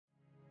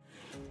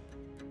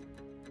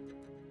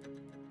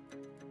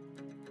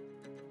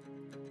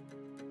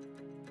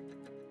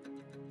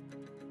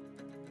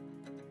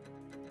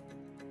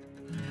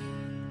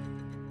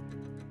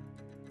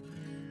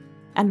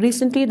And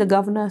recently the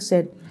governor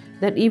said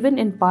that even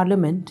in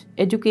parliament,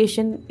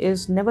 education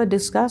is never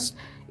discussed.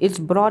 It's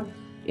brought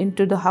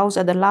into the house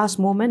at the last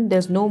moment.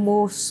 There's no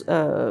more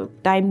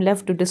time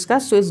left to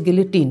discuss, so it's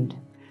guillotined.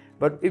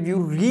 But if you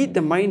read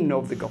the mind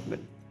of the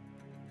government,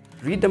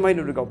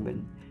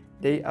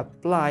 they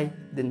apply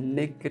the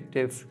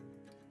negative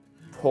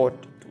thought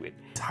to it.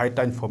 It's high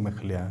time for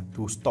Meghalaya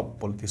to stop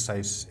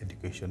politicized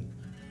education.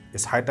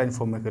 It's high time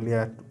for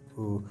Meghalaya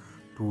to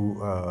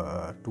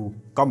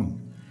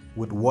come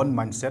with one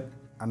mindset,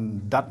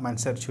 and that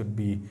mindset should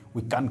be,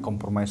 we can't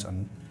compromise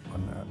on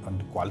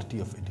the quality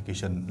of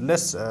education.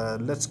 Let's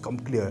come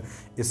clear.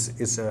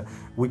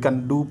 We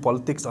can do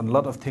politics on a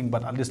lot of things,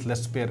 but at least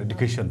let's spare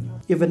education.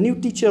 If a new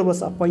teacher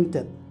was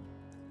appointed,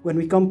 when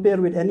we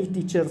compare with any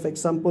teacher, for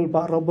example,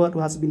 Robert, who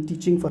has been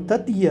teaching for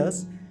 30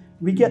 years,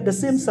 we get the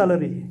same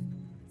salary,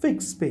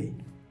 fixed pay.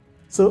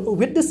 So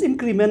with this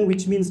increment,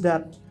 which means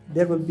that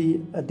there will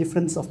be a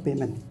difference of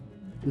payment.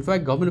 In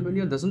fact, Government of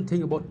India doesn't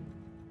think about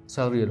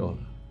salary at all.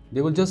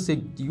 They will just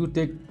say, you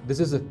take, this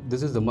is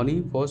the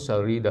money for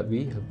salary that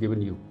we have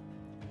given you,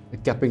 the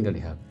capping that they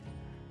have.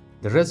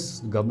 The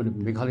rest, the government of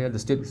Meghalaya, the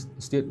state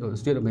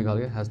of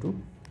Meghalaya has to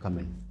come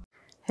in.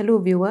 Hello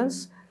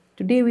viewers,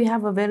 today we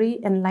have a very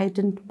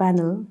enlightened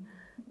panel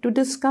to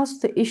discuss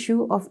the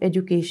issue of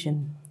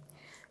education.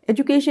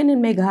 Education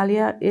in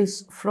Meghalaya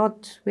is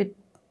fraught with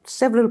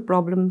several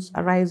problems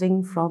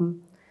arising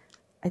from,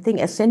 I think,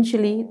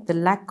 essentially the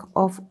lack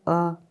of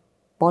a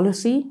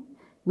policy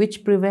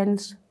which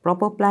prevents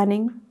proper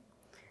planning.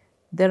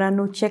 There are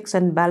no checks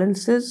and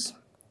balances.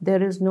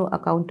 There is no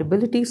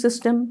accountability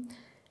system.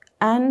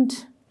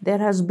 And there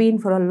has been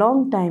for a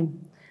long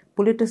time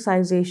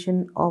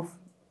politicization of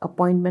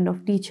appointment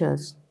of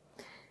teachers.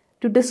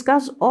 To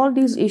discuss all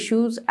these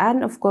issues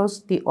and of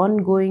course the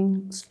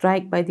ongoing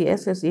strike by the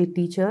SSA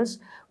teachers,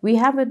 we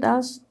have with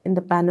us in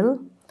the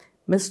panel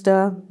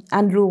Mr.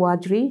 Andrew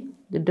Warjri,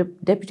 the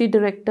Deputy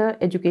Director,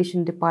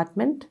 Education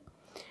Department.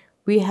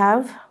 We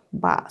have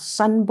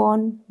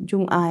Sanborn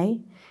Jungai.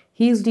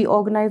 He is the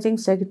Organizing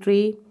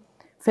Secretary,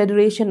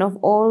 Federation of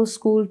All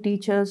School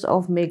Teachers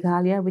of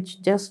Meghalaya,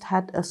 which just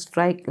had a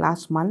strike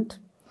last month.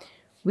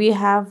 We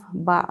have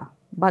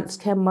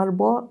Batskhem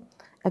Myrboh,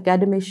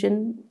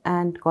 Academician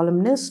and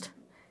Columnist.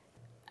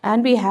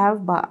 And we have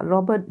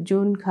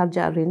Robertjune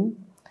Kharjahrin,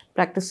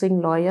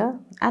 practicing lawyer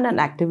and an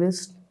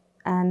activist.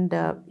 And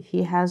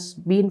he has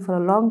been for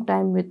a long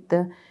time with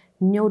the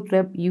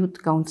New-Treb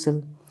Youth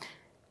Council.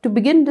 To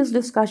begin this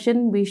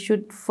discussion, we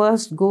should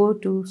first go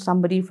to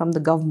somebody from the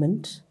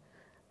government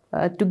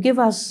to give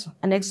us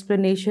an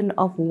explanation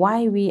of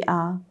why we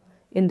are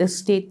in the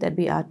state that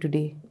we are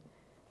today.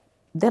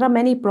 There are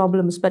many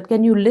problems, but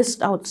can you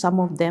list out some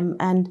of them?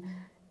 And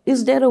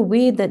is there a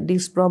way that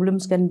these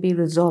problems can be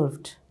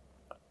resolved?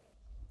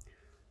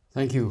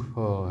 Thank you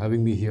for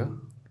having me here.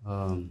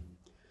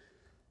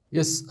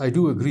 Yes, I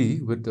do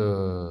agree with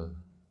the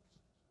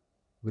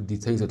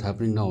things that are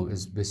happening now.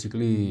 Is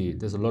basically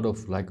there's a lot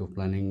of lack of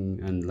planning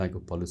and lack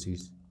of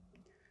policies.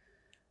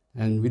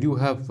 And we do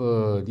have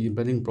the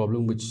impending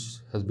problem which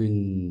has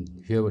been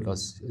here with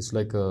us. It's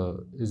like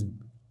it's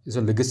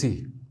a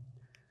legacy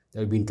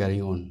that we've been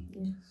carrying on.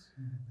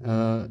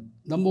 Yes.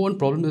 Number one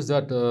problem is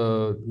that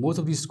most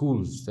of these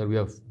schools that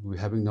we're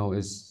having now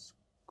is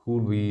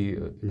school we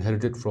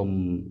inherited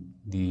from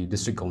the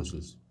district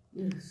councils.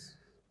 Yes.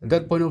 At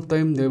that point of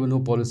time, there were no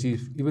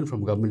policies, even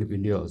from Government of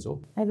India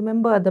also. I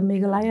remember the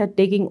Meghalaya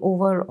taking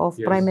over of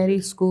primary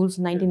schools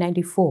in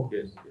 1994.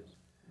 Yes.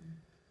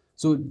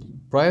 So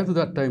prior to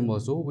that time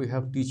also, we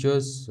have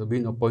teachers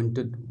being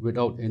appointed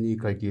without any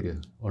criteria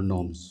or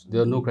norms.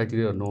 There are no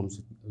criteria or norms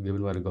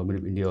given by the Government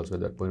of India also at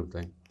that point of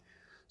time.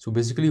 So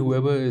basically,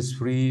 whoever is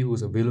free,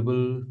 who's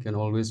available, can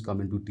always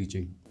come into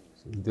teaching.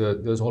 So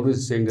there's always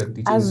a saying that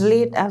teaching as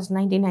late as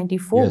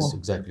 1994. Yes,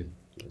 exactly.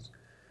 Yes.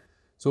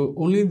 So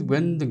only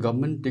when the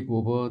government take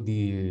over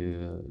the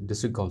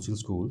district council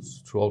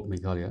schools throughout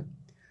Meghalaya,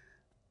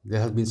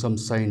 there has been some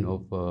sign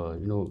of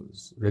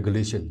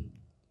regulation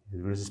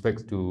with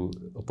respect to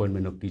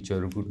appointment of teacher,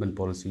 recruitment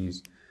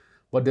policies,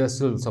 but there are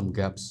still some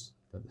gaps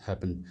that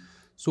happen.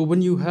 So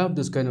when you have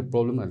this kind of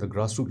problem at the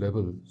grassroots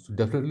level, so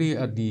definitely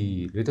at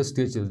the later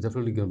stage, there's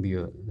definitely going to be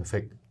an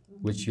effect,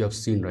 which you have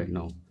seen right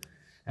now.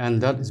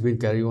 And that has been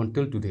carried on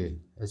till today.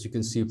 As you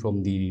can see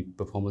from the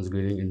performance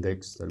grading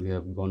index that we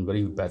have gone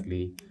very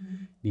badly,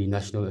 the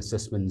national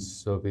assessment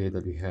survey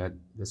that we had,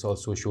 that's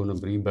also shown a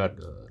very bad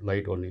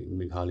light on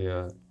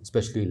Meghalaya,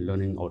 especially in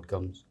learning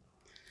outcomes.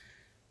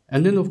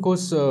 And then of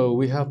course,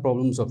 we have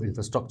problems of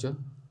infrastructure.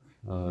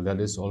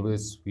 That is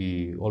always,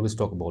 we always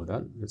talk about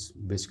that. It's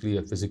basically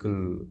a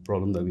physical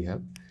problem that we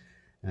have.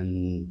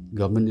 And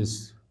government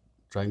is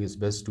trying its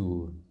best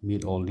to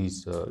meet all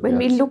these When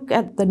we gaps. look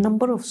at the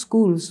number of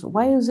schools,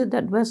 why is it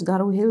that West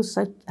Garo Hills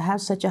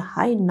has such a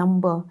high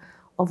number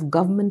of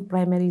government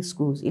primary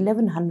schools,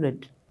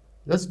 1100?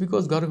 That's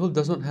because Garo Hills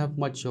does not have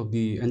much of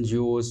the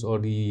NGOs or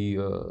the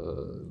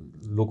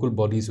local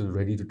bodies who are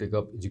ready to take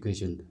up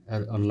education,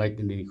 and unlike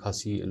in the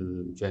Khasi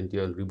and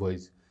Jaintia and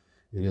Myrboh,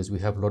 areas. We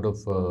have a lot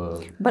of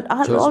But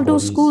are church all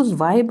those bodies. schools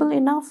viable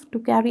enough to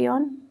carry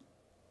on?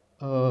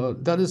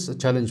 That is a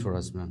challenge for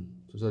us, ma'am.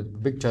 It's a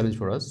big challenge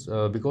for us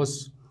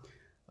because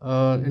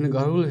in the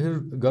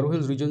Garo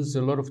Hills regions,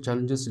 there are a lot of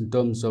challenges in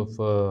terms of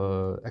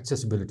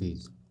accessibility.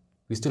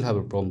 We still have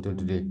a problem till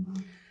today.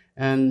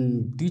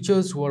 And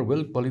teachers who are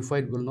well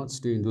qualified will not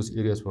stay in those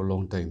areas for a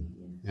long time.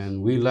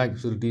 And we lack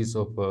facilities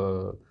of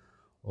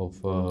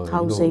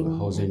Housing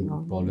housing and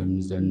all.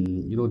 problems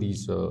and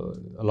these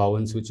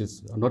allowance which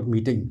is not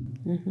meeting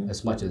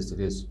as much as it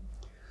is.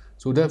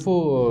 So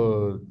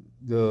therefore,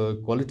 the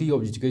quality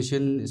of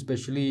education,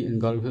 especially in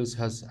Garo Hills,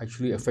 has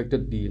actually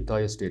affected the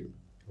entire state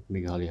of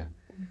Meghalaya.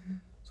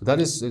 So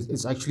that is,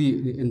 it's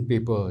actually in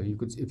paper.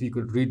 If you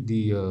could read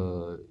the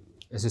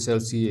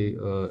SSLC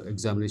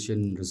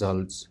examination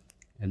results,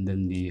 and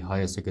then the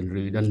higher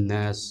secondary, then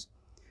NAS,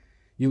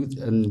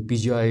 and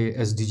PGI,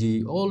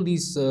 SDG, all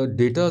these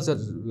data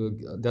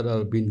that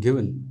are being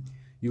given,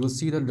 you will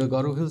see that the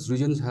Garo Hills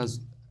region has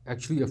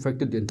actually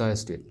affected the entire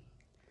state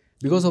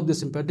because of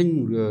this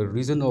impacting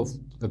reason of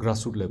the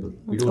grassroots level.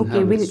 We don't Okay,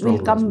 have a we'll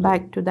strong come grassroots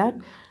back to that.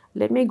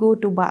 Let me go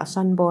to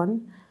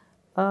Sanborn.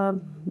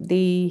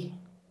 The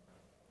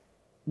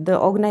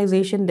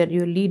organization that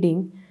you're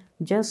leading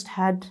just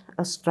had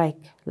a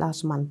strike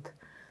last month.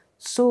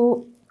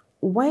 So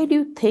why do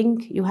you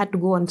think you had to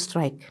go on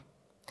strike?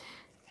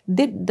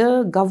 Did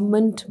the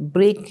government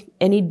break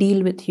any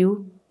deal with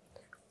you,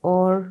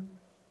 or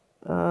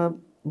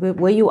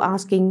were you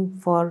asking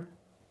for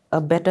a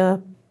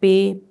better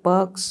pay,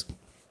 perks?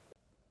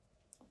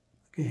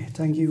 Okay,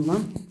 thank you,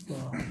 ma'am,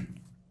 for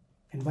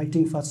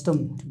inviting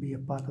FASTOM to be a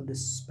part of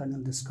this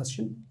panel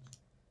discussion.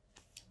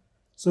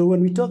 So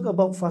when we talk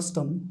about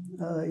FASTOM,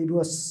 it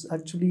was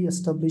actually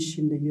established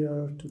in the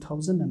year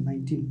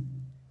 2019.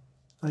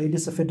 It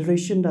is a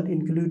federation that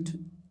includes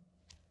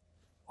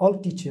all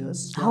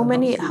teachers. How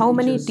many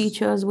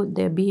teachers would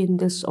there be in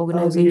this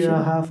organization?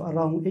 We have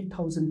around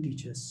 8,000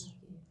 teachers,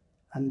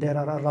 and there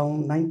are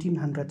around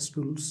 1,900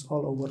 schools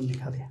all over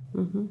Meghalaya.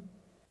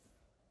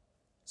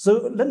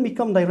 So let me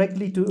come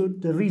directly to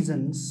the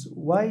reasons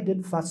why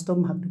did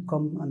FASTOM have to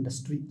come on the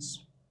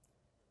streets.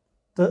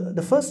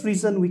 The first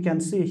reason we can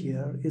say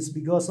here is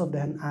because of the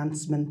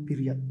enhancement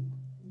period.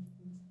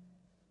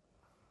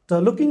 So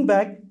looking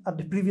back at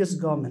the previous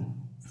government,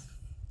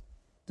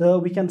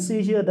 we can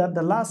see here that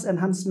the last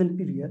enhancement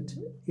period,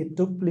 it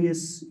took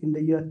place in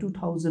the year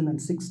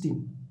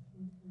 2016.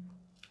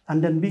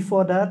 And then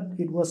before that,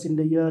 it was in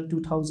the year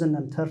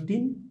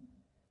 2013.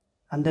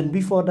 And then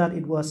before that,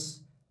 it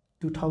was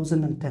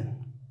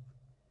 2010.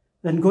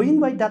 Then going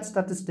by that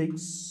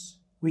statistics,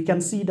 we can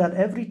see that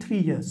every 3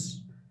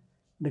 years,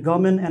 the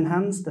government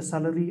enhanced the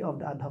salary of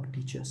the ad hoc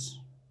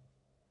teachers.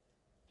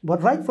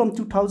 But right from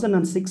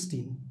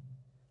 2016,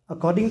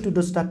 according to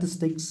the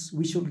statistics,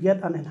 we should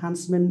get an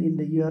enhancement in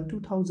the year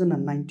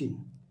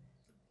 2019.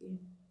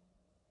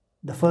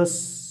 The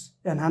first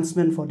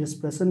enhancement for this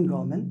present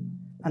government,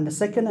 and the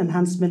second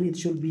enhancement, it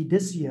should be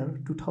this year,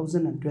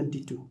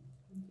 2022.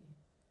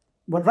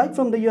 But right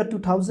from the year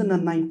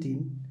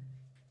 2019,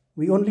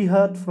 we only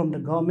heard from the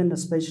government,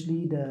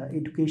 especially the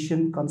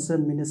Education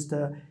Concerned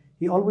Minister.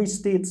 He always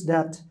states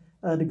that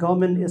the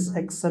government is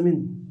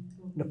examining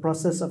the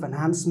process of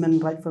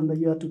enhancement right from the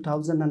year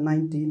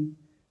 2019.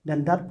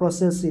 Then that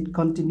process, it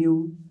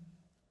continued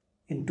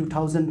in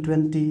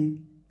 2020,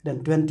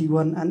 then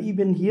 21, and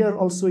even here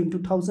also in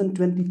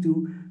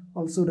 2022,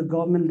 also the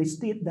government, they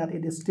state that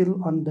it is still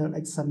under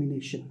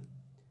examination.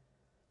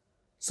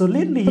 So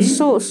lately...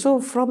 So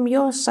from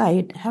your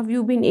side, have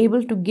you been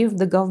able to give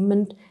the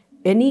government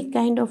any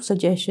kind of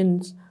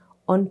suggestions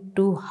on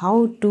to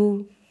how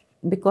to,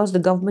 because the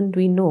government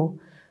we know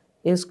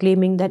is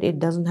claiming that it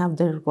doesn't have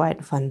the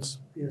required funds.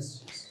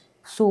 Yes.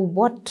 So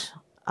what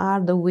are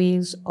the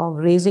ways of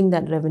raising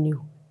that revenue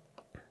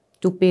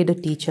to pay the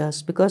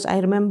teachers? Because I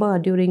remember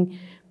during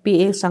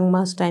PA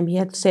Sangma's time, he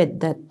had said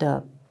that,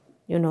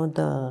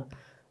 the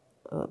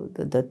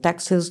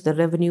taxes, the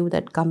revenue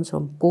that comes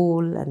from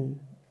coal and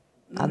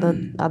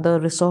other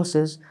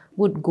resources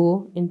would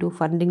go into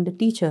funding the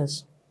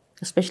teachers,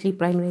 especially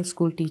primary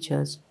school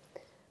teachers.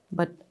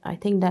 But I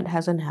think that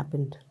hasn't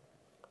happened.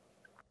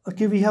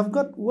 Okay, we have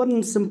got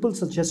one simple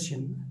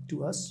suggestion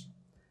to us.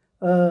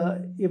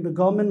 If the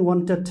government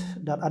wanted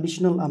that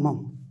additional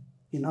amount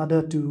in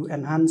order to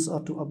enhance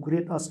or to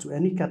upgrade us to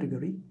any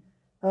category,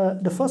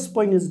 the first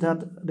point is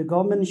that the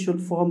government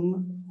should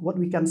form what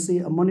we can say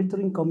a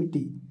monitoring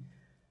committee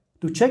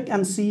to check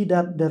and see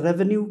that the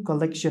revenue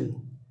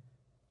collection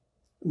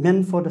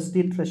meant for the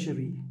state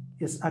treasury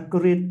is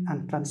accurate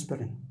and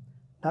transparent.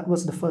 That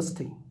was the first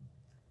thing.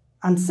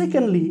 And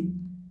secondly,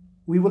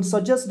 we will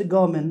suggest the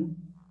government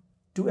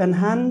to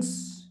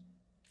enhance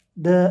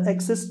the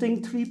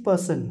existing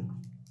 3%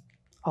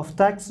 of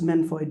tax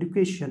meant for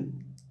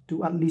education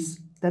to at least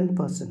 10%.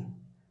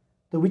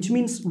 So which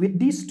means with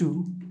these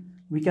two,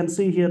 we can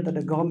say here that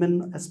the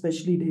government,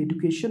 especially the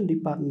education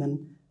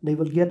department, they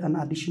will get an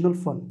additional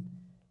fund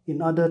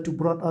in order to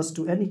brought us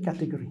to any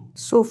category.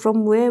 So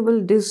from where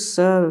will this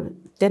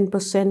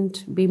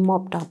 10% be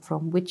mopped up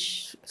from?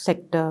 Which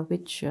sector?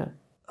 Which?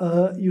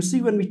 You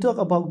see, when we talk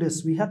about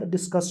this, we had a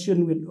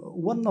discussion with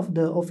one of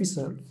the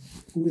officer,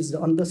 who is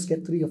the Under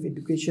Secretary of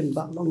Education,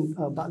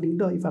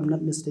 Baklingdo, if I'm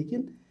not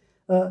mistaken.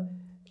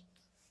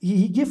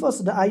 He gave us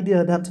the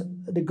idea that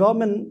the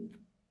government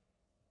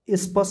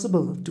is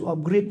possible to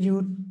upgrade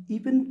you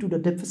even to the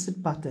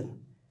deficit pattern.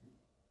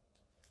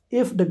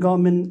 If the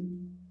government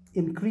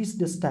increase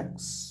this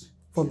tax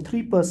from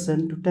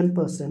 3% to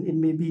 10%, it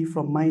may be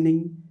from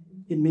mining,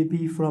 it may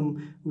be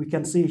from, we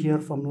can say here,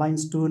 from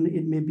limestone,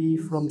 it may be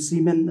from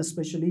cement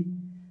especially,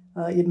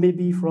 it may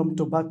be from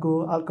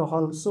tobacco,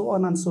 alcohol, so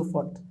on and so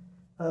forth.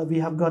 We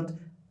have got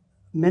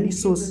many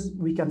sources,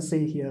 we can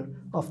say here,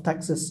 of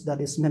taxes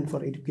that is meant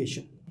for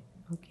education.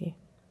 Okay.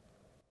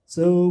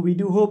 So we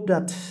do hope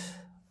that,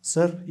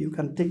 sir, you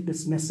can take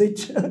this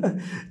message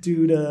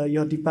to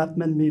your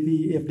department.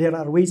 Maybe if there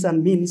are ways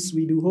and means,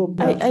 we do hope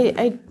that...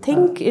 I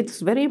think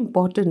it's very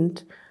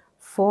important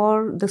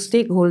for the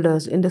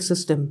stakeholders in the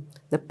system,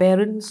 the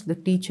parents, the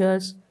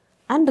teachers,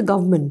 and the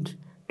government,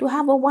 to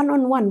have a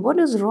one-on-one. What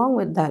is wrong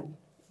with that?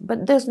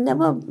 But there's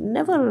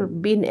never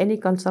been any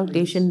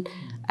consultation,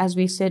 as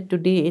we said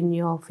today in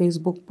your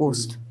Facebook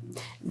post.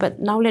 But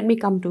now let me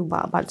come to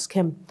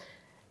Batskhem.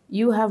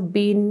 You have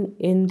been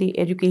in the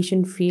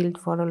education field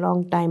for a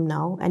long time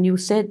now, and you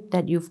said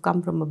that you've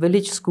come from a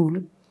village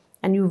school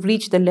and you've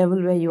reached the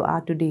level where you are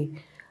today.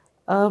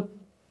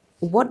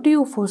 What do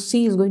you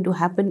foresee is going to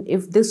happen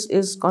if this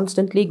is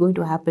constantly going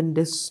to happen,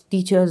 this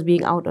teachers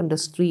being out on the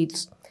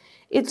streets?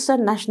 It's a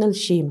national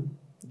shame.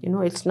 You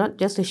know, it's not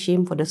just a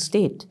shame for the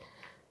state.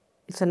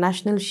 It's a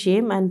national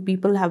shame, and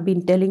people have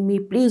been telling me,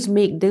 please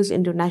make this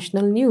into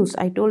national news.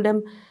 I told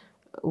them,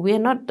 we are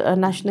not a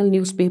national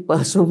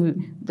newspaper, so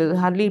there's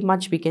hardly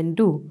much we can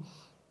do.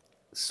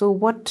 So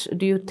what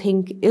do you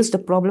think is the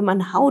problem,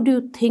 and how do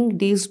you think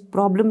these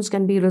problems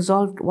can be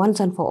resolved once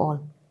and for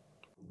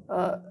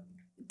all?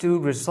 To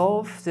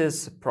resolve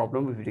this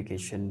problem of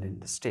education in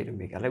the state of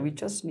Meghalaya, we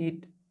just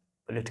need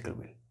political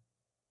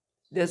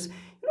will.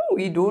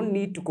 We don't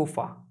need to go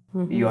far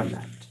beyond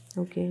that.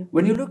 Okay.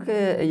 When you look,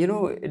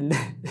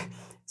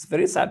 it's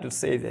very sad to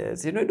say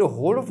this, the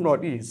whole of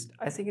Northeast,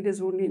 I think it is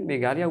only in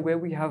Meghalaya where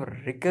we have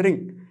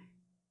recurring,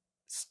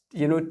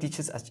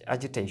 teachers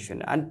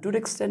agitation. And to the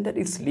extent that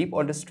they sleep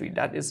on the street,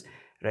 that is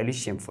really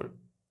shameful.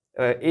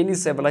 Any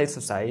civilized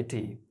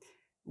society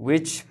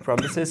which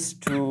promises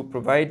to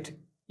provide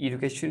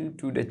education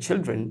to the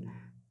children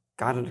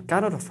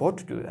cannot afford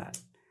to do that.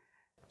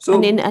 So,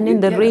 in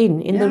the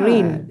rain.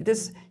 It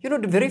is,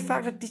 the very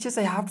fact that teachers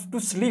have to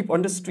sleep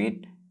on the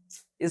street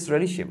is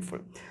really shameful.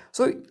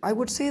 So I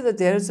would say that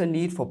there is a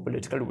need for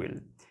political will.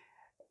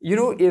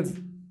 If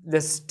the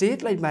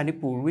state like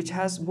Manipur, which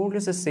has more or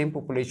less the same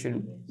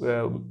population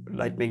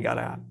like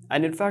Meghalaya,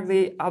 and in fact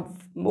they have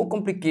more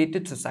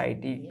complicated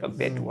society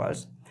compared to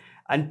us,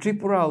 and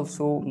Tripura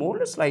also more or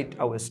less like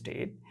our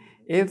state,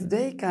 if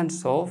they can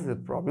solve the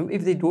problem,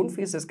 if they don't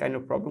face this kind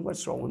of problem,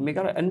 what's wrong with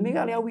Meghalaya? And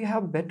Meghalaya, we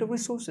have better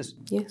resources.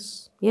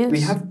 Yes. We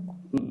have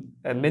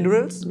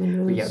minerals,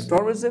 we have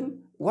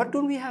tourism. What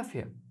don't we have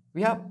here?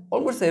 We have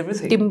almost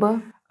everything.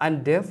 Timber.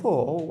 And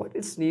therefore, what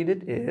is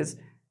needed is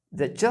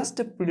just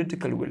a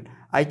political will.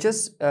 I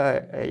just,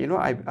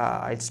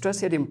 I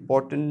stress here the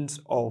importance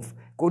of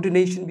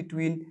coordination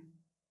between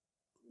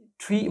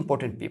three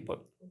important people: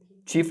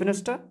 Chief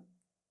Minister,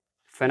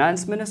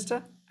 Finance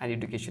Minister, and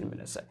Education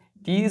Minister.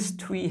 These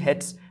three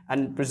heads,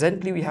 and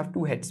presently we have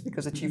two heads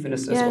because the Chief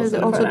Minister is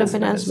also the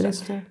Finance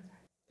Minister.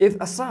 If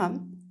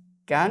Assam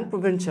can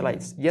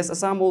provincialize, yes,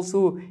 Assam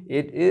also,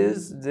 it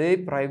is the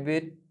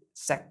private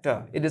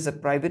sector. It is a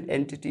private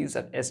entities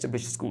that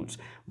establish schools.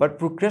 But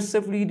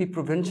progressively they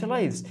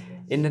provincialize.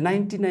 In the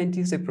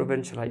 1990s, they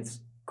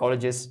provincialized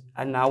colleges,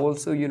 and now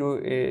also,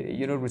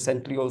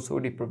 recently also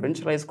they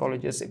provincialized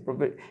colleges.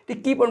 They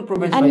keep on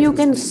provincializing. And you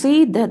can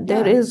see that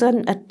there is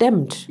an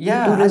attempt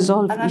to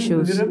resolve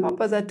issues. And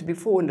remember that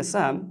before in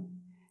Assam,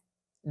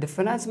 the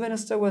finance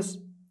minister was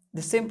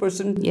the same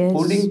person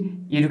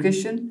holding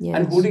education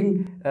and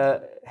holding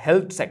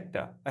health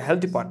sector, a health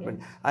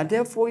department, and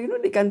therefore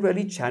they can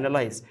really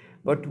channelize.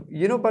 But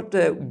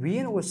we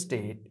in our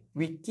state,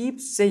 we keep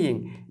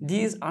saying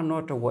these are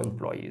not our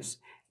employees.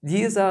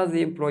 These are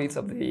the employees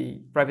of the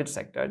private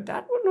sector.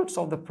 That will not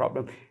solve the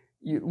problem.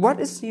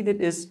 What is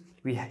needed is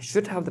we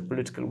should have the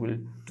political will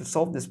to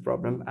solve this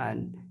problem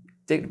and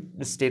take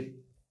the state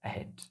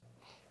ahead.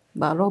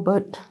 But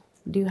Robert,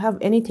 do you have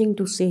anything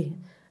to say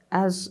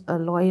as a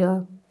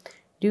lawyer?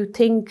 Do you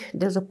think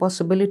there's a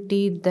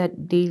possibility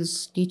that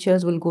these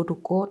teachers will go to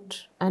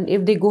court? And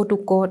if they go to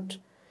court,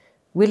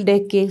 will their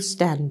case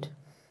stand?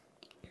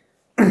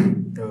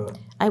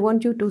 I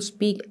want you to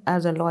speak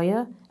as a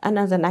lawyer and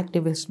as an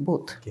activist,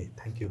 both. Okay,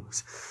 thank you.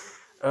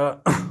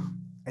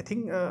 I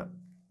think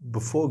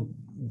before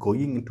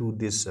going into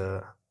this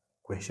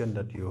question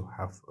that you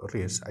have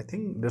raised, I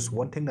think there's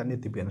one thing that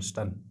needs to be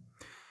understood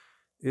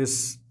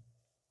is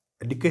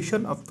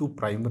education up to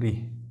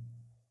primary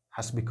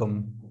has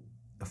become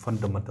a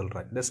fundamental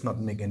right. Let's not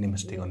make any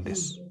mistake on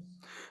this.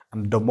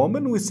 And the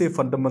moment we say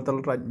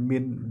fundamental right,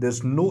 mean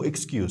there's no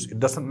excuse. It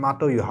doesn't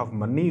matter you have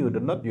money, you do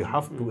not, you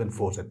have to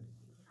enforce it.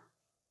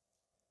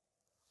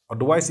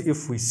 Otherwise,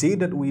 if we say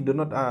that we do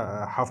not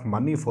have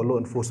money for law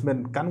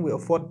enforcement, can we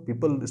afford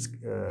people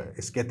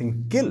is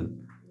getting killed?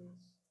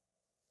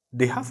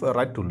 They have a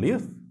right to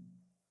live.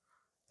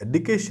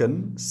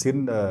 Education,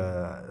 since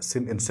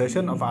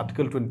insertion of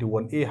Article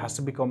 21A has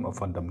become a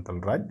fundamental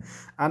right,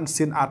 and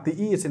since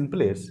RTE is in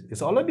place,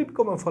 it's already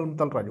become a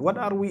fundamental right. What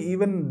are we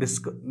even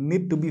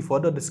need to be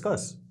further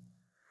discussed?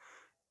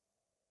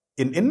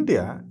 In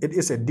India, it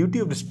is a duty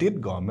of the state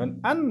government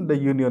and the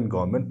union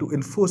government to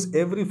enforce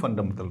every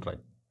fundamental right,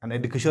 and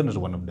education is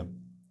one of them.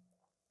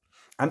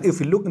 And if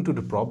we look into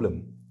the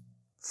problem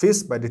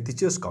faced by the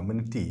teachers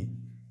community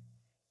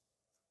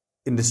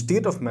in the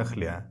state of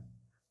Meghalaya,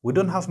 we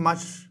don't have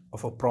much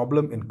of a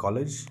problem in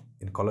colleges,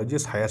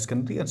 higher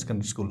secondary and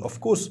secondary school.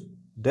 Of course,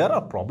 there are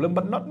problems,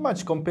 but not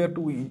much compared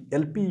to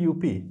LP,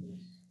 UP.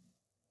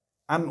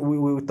 And we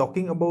were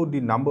talking about the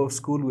number of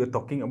schools, we were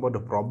talking about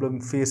the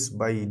problem faced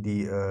by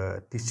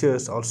the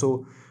teachers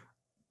also,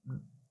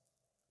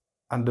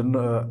 and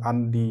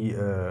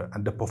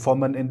the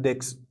performance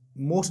index.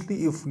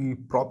 Mostly, if we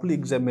properly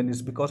examine,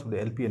 it's because of the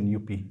LP and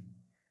UP.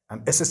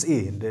 And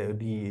SSA,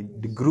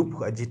 the group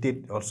who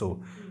agitate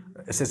also.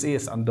 SSA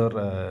is under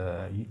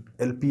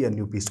LP and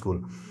UP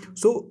school.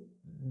 So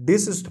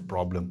this is the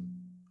problem,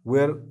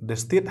 where the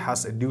state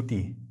has a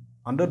duty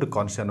under the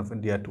Constitution of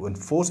India to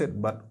enforce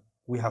it, but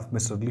we have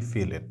miserably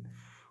failed it.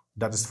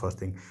 That is the first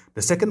thing.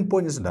 The second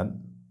point is that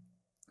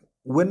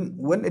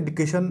when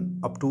education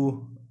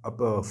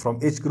from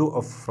age group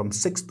of from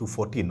 6 to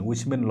 14,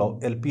 which means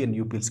LP and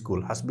UP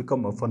school, has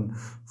become a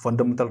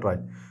fundamental right,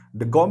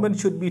 the government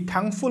should be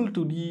thankful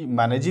to the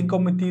managing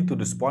committee, to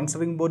the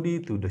sponsoring body,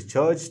 to the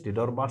church, the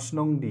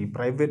Darbarsnong, the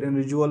private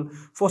individual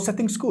for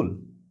setting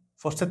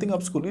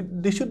up school.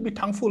 They should be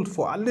thankful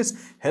for at least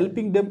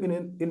helping them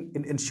in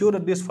ensure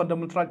that this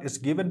fundamental right is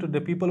given to the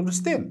people of the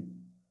state.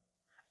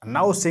 And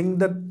now saying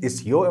that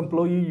it's your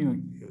employee,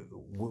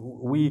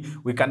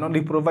 we can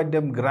only provide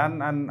them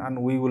grant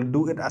and we will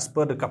do it as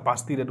per the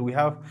capacity that we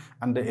have.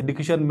 And the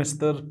education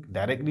minister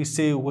directly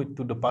say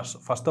to the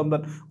FASTOM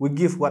that we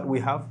give what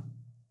we have.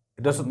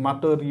 It doesn't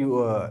matter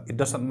you are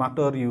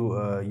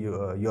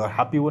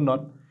happy or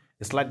not.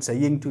 It's like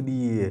saying to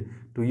the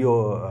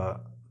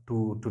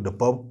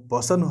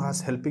person who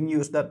has helping you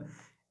is that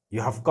you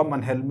have come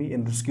and help me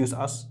and rescues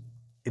us.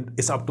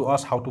 It's up to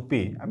us how to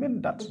pay. I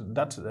mean that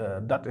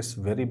is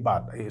very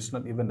bad. It's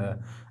not even a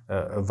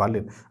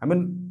valid. I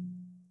mean,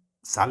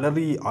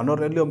 salary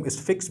honorarium is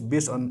fixed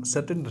based on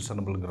certain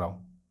reasonable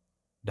ground.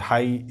 The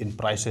high in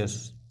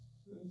prices,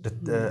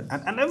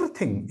 and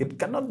everything.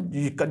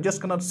 You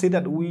just cannot say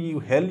that we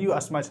help you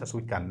as much as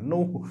we can.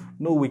 No,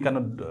 we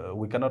cannot.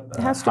 We cannot.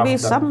 There has to be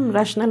some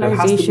rationalization.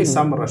 There has to be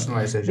some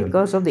rationalization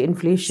because of the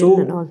inflation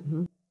and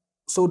all.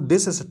 So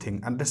this is a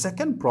thing, and the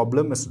second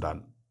problem is that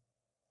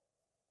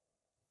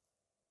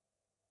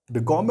the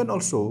government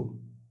also,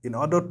 in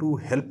order to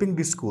helping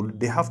the school,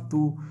 they have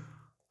to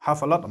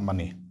have a lot of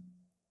money,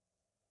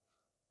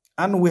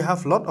 and we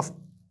have a lot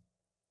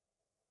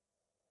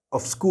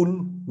of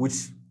school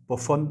which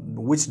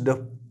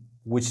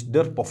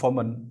their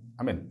performance,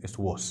 I mean, is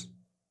worse.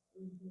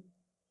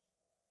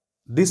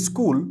 This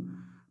school,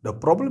 the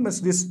problem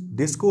is this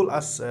school,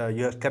 as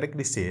you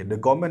correctly say, the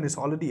government is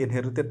already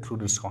inherited through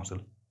this council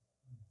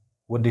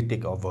when they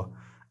take over,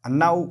 and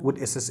now with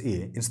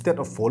SSA, instead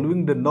of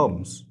following the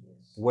norms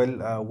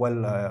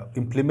while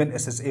implement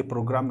SSA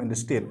program in the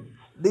state,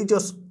 they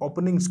just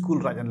opening school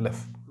right and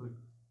left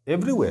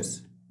everywhere.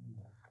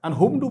 And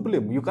whom to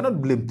blame? You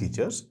cannot blame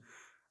teachers.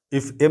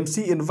 If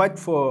MC invite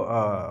for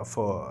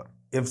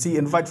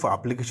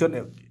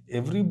application,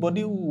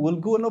 everybody will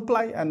go and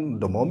apply, and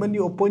the moment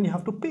you appoint, you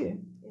have to pay.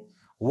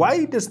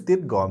 Why the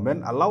state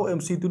government allow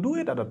MC to do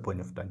it at that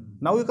point of time?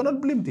 Now you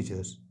cannot blame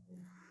teachers.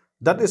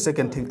 That is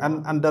second thing,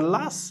 and the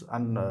last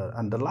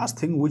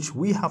thing which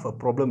we have a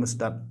problem is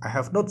that I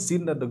have not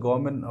seen that the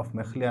government of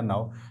Meghalaya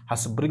now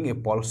has bring a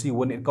policy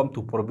when it comes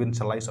to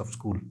provincialize of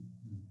school.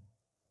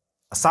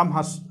 Assam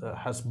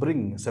has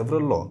bring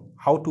several law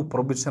how to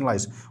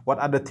provincialize. What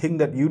are the things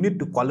that you need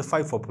to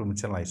qualify for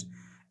provincialize?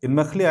 In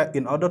Meghalaya,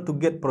 in order to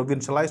get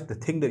provincialized, the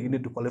thing that you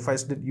need to qualify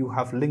is that you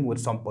have link with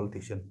some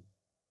politician.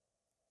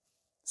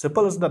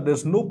 Simple as that.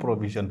 There's no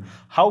provision.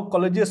 How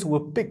colleges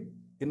were picked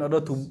in order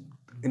to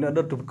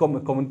become a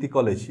community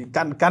college?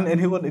 Can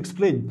anyone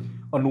explain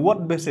on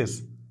what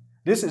basis?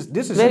 This is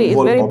very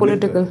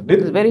political.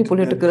 It's very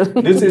political.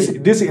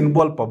 This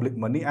involve public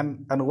money,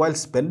 and while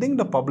spending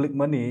the public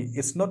money,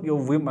 it's not your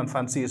whim and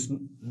fancy. It's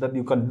that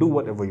you can do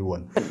whatever you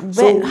want.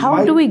 So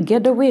how do we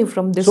get away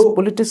from this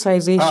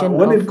politicization?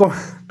 When it comes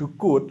to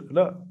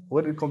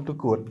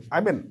court, I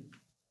mean,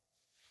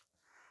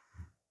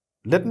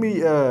 let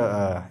me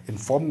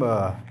inform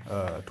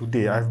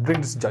today. I've bring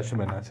this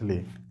judgment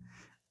actually.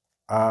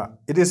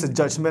 It is a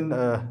judgment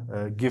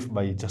given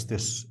by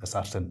Justice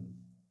Assassin.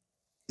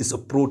 It's a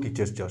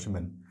pro-teachers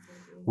judgment.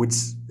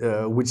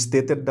 which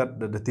stated that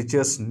the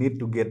teachers need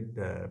to get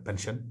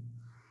pension,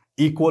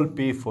 equal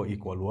pay for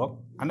equal work,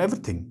 and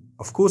everything.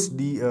 Of course,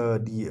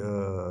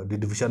 the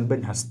division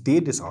bench has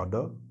stayed this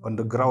order on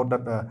the ground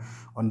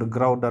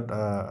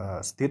that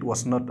state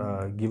was not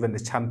given a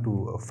chance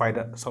to find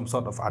some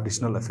sort of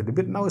additional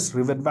affidavit. Now it's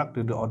revert back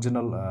to the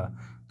original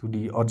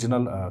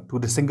to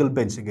the single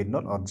bench again,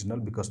 not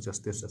original, because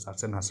Justice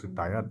Sarsen has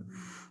retired.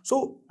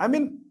 So I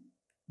mean,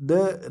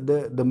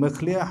 the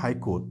Meghalaya High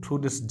Court through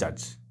this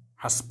judge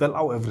has spelled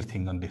out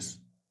everything on this.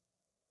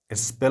 It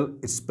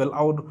spelled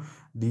out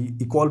the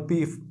equal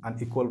pay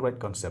and equal right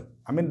concept.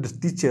 I mean, the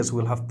teachers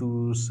will have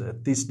to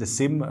teach the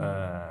same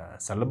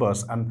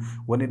syllabus, and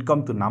when it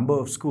comes to number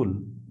of school,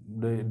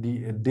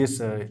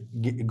 this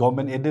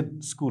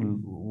government-aided school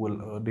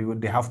will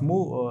they have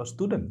more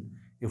students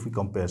if we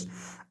compare.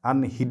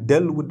 And he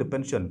dealt with the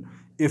pension.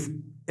 If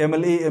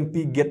MLA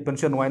MP get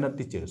pension, why not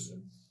teachers?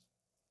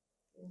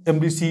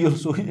 MDC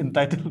also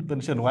entitled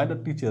pension. Why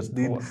not teachers?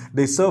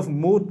 They serve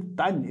more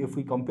time if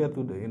we compare to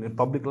in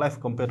public life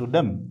compared to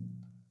them.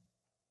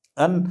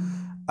 And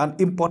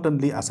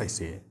importantly, as I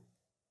say,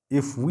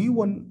 if we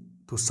want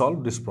to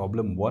solve this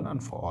problem one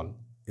and for all,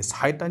 it's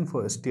high time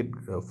for a state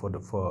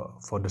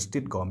for the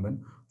state government.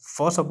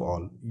 First of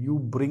all, you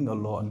bring a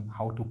law on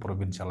how to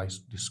provincialize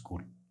the school.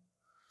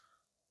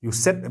 You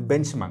set a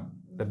benchmark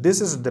that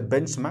this is the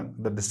benchmark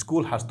that the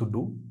school has to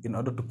do in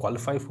order to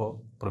qualify for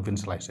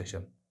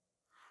provincialization.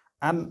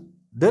 And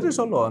there is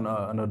a law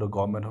under the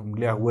government of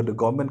Meghalaya where the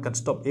government can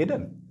stop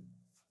aiding.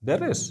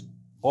 There is.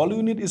 All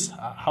you need is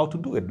how to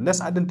do it.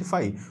 Let's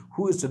identify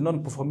who is the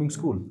non-performing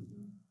school.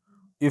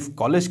 If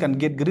college can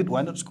get grade,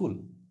 why not school?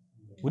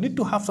 We need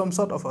to have some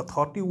sort of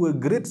authority where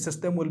grade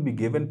system will be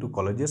given to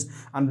colleges,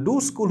 and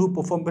those schools who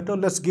perform better,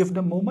 let's give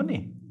them more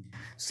money.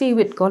 See,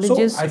 with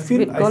colleges,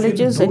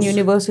 and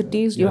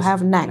universities, you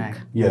have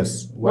NAC.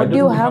 Yes. Why do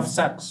you have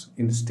SACs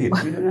in the state?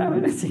 We don't have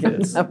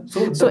anything.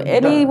 So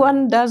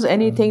anyone does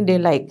anything they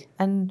like,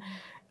 and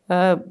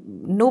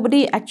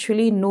nobody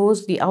actually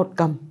knows the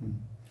outcome.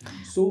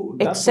 So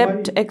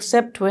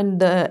except when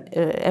the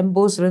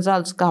MBO's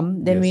results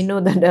come, then we know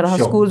that there are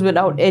schools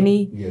without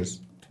any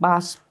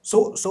pass.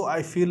 So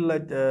I feel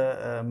like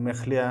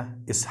Meghalaya,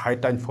 is high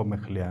time for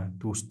Meghalaya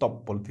to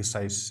stop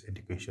politicized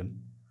education.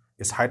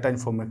 It's high time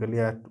for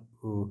Meghalaya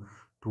to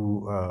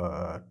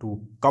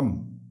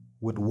come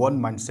with one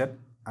mindset,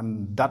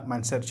 and that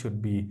mindset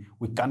should be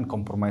we can't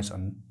compromise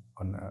on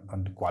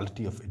the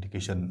quality of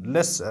education.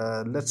 Let's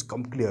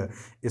come clear.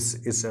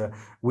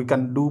 We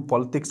can do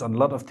politics on a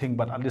lot of things,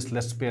 but at least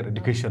let's spare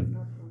education.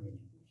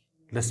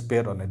 Let's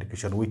spare on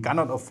education. We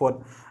cannot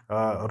afford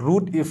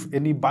route if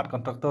any bad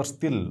contractor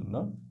still.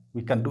 No,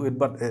 we can do it,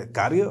 but a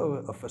career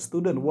of a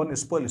student, one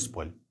is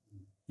spoiled.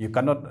 You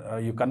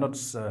cannot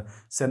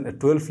send a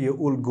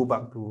 12-year-old go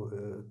back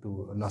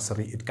to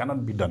nursery. It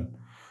cannot be done.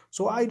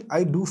 So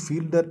I do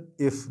feel that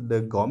if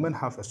the government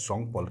have a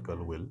strong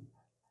political will,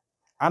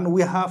 and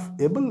we have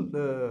able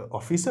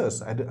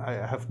officers,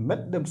 I have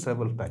met them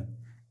several times.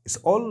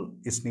 All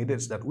it's needed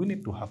is that we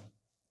need to have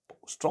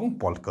strong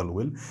political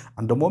will,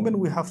 and the moment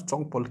we have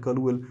strong political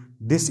will,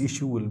 this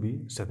issue will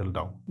be settled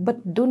down.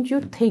 But don't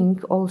you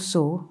think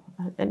also,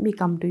 let me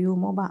come to you,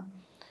 Moba,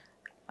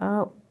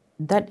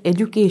 that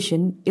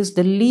education is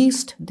the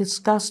least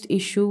discussed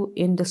issue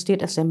in the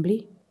State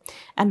Assembly?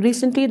 And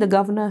recently the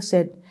governor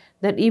said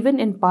that even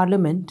in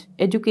Parliament,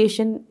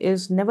 education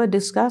is never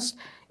discussed.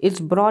 It's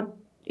brought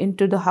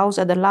into the House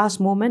at the last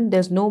moment.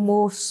 There's no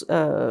more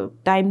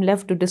time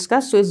left to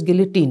discuss, so it's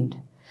guillotined.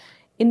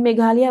 In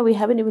Meghalaya, we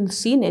haven't even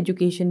seen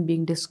education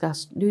being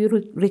discussed. Do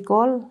you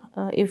recall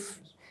if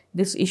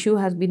this issue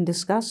has been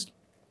discussed?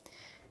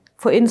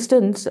 For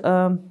instance,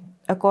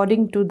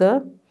 according to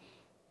the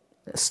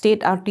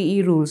state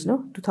RTE rules,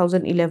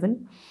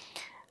 2011,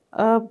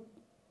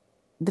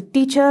 the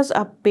teachers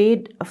are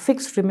paid a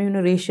fixed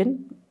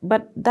remuneration,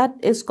 but that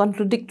is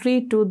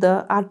contradictory to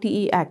the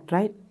RTE Act,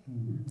 right?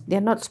 They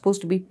are not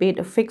supposed to be paid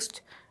a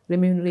fixed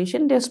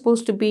remuneration. They're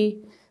supposed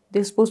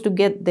to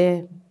get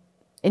their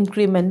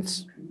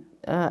increments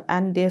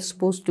and they're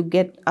supposed to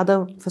get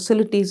other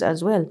facilities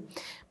as well.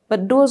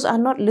 But those are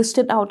not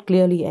listed out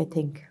clearly, I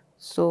think.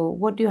 So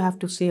what do you have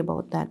to say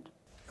about that?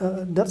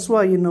 That's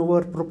why in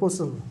our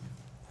proposal,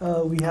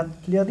 we have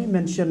clearly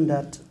mentioned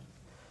that,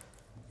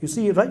 you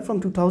see, right from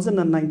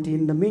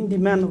 2019, the main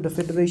demand of the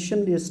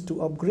Federation is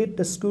to upgrade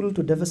the school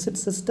to deficit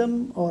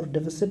system or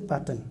deficit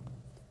pattern.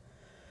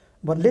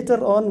 But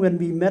later on, when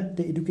we met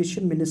the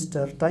Education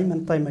Minister time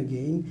and time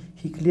again,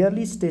 he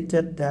clearly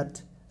stated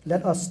that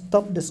let us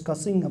stop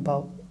discussing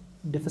about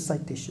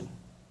deficitation.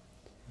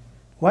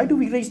 Why do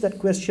we raise that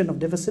question of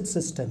deficit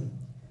system?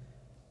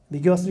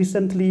 Because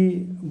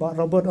recently,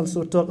 Robert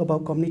also talked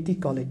about community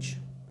college.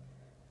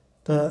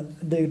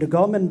 The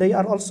government, they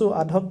are also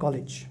ad hoc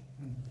college.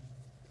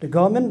 The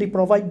government, they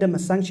provide them a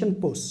sanction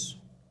post.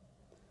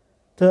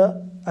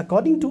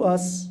 According to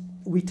us,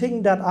 we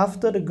think that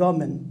after the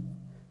government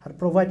had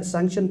provided a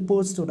sanction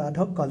post to the ad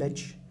hoc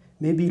college,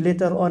 maybe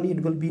later on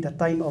it will be the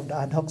time of the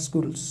ad hoc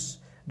schools.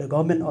 The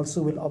government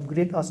also will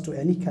upgrade us to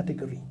any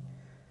category.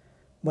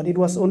 But it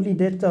was only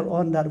later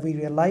on that we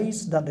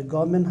realized that the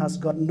government has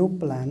got no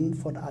plan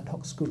for the ad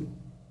hoc school.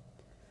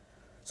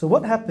 So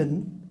what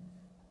happened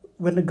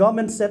when the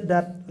government said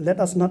that let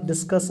us not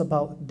discuss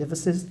about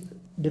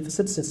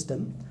deficit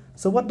system?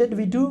 So what did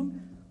we do?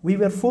 We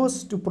were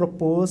forced to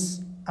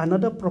propose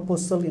another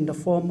proposal in the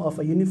form of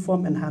a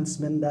uniform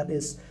enhancement. That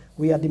is,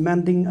 we are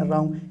demanding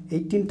around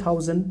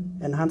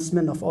 18,000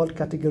 enhancement of all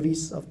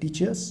categories of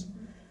teachers,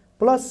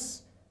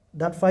 plus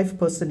that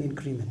 5%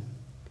 increment.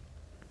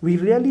 We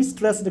really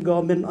stress the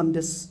government on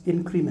this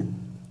increment,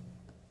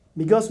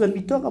 because when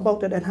we talk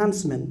about that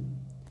enhancement,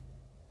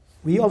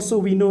 we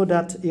know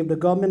that if the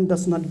government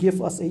does not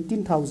give us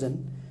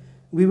 18,000,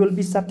 we will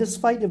be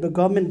satisfied if the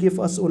government gives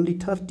us only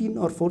 13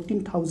 or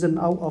 14,000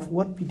 out of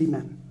what we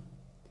demand.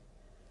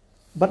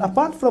 But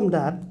apart from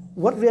that,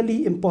 what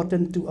really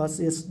important to us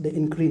is the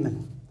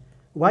increment.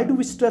 Why do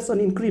we stress on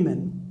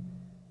increment?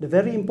 The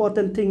very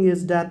important thing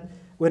is that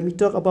when we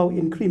talk about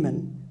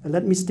increment,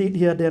 let me state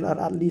here there are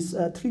at least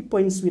 3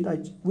 points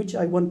which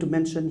I want to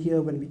mention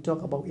here when we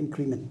talk about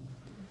increment.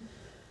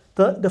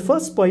 The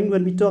first point,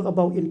 when we talk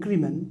about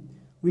increment,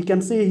 we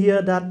can say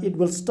here that it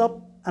will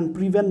stop and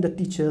prevent the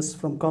teachers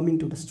from coming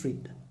to the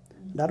street.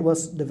 That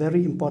was the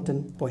very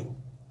important point.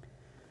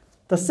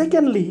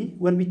 Secondly,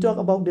 when we talk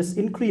about this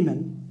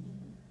increment,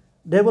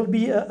 there will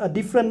be a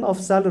difference of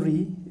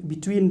salary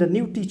between the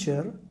new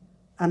teacher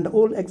and the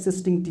old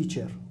existing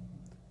teacher.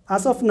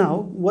 As of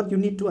now, what you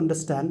need to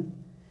understand,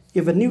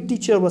 if a new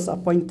teacher was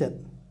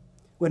appointed,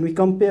 when we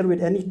compare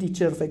with any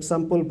teacher, for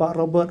example,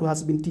 Robert, who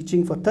has been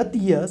teaching for 30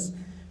 years,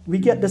 we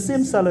get the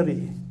same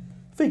salary,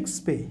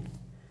 fixed pay.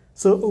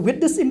 So with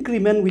this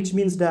increment, which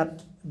means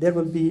that there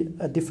will be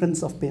a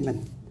difference of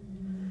payment.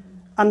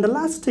 And the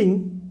last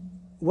thing,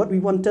 what we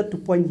wanted to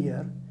point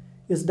here,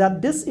 is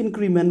that this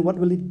increment, what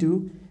will it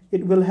do?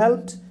 It will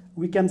help,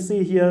 we can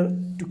say here,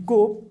 to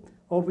cope,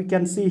 or we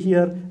can say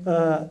here,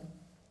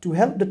 to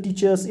help the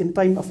teachers in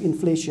time of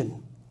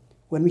inflation.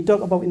 When we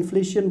talk about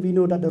inflation, we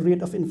know that the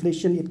rate of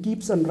inflation, it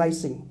keeps on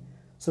rising.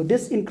 So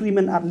this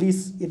increment, at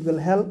least, it will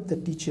help the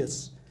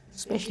teachers.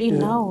 Especially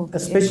now.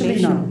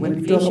 Especially now, when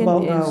we talk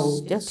about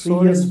now,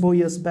 3 years, 4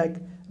 years back,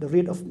 the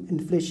rate of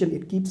inflation,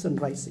 it keeps on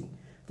rising.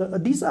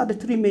 These are the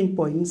 3 main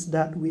points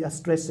that we are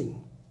stressing.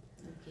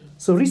 Okay.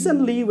 So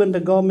recently, when the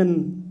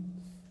government,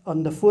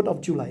 on the 4th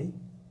of July,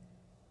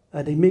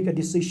 they make a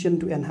decision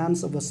to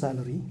enhance our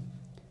salary,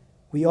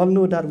 we all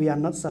know that we are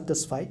not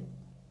satisfied.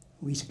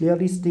 We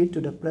clearly state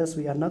to the press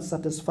we are not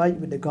satisfied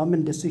with the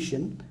government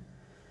decision.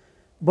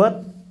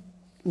 But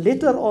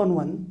later on,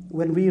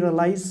 when we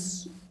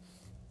realize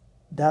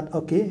that,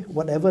 okay,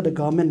 whatever the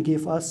government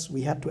gave us,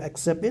 we had to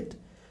accept it.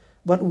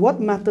 But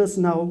what matters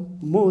now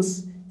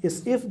most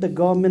is if the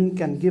government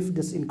can give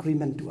this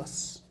increment to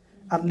us.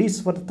 At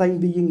least for the time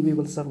being, we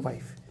will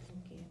survive.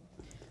 Okay.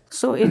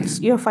 So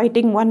you're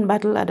fighting one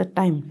battle at a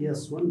time.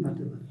 Yes, one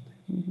battle at a time.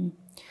 Mm-hmm.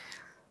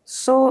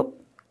 So,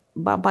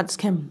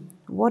 Batskhem,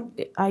 what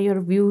are your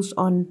views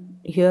on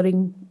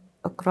hearing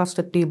across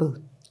the table?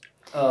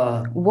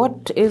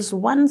 What is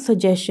one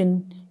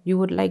suggestion you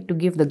would like to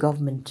give the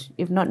government,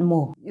 if not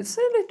more? You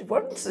said it,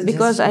 one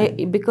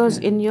suggestion. Because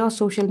in your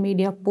social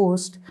media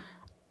post,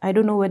 I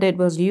don't know whether it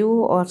was you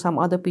or some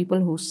other people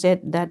who said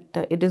that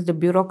it is the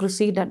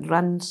bureaucracy that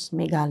runs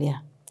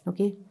Meghalaya.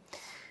 Okay.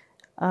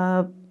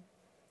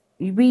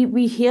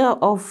 We hear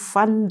of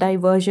fund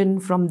diversion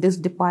from this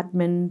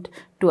department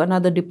to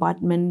another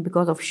department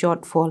because of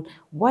shortfall.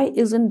 Why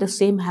isn't the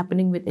same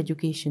happening with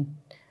education?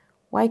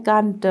 Why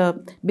can't,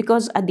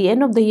 because at the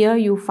end of the year,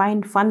 you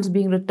find funds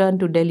being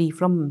returned to Delhi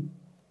from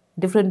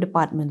different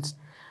departments.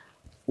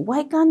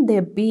 Why can't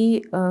there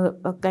be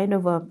a kind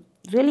of a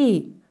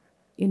really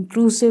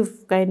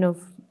intrusive kind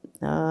of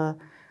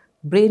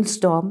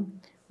brainstorm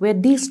where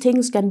these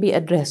things can be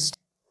addressed?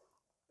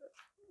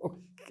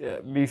 Okay,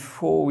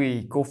 before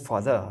we go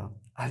further,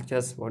 I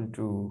just want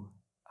to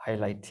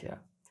highlight here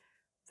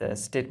the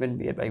statement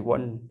made by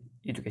one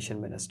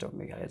education minister of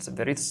Meghalaya. It's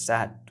very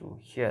sad to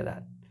hear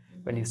that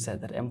when he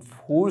said that I'm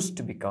forced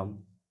to become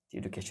the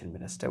education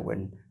minister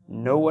when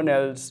no one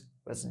else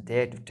was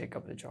there to take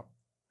up the job.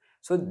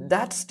 So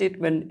that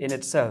statement in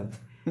itself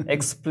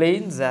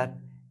explains that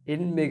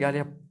in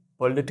Meghalaya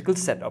political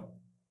setup,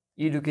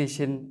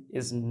 education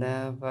is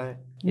never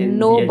in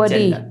the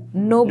agenda.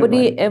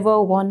 Nobody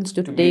ever wants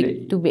to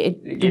be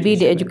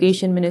the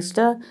education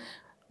minister.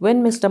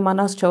 When Mr.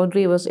 Manas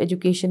Chaudhry was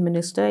education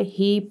minister,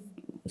 he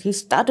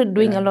started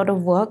doing a lot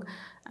of work.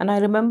 And I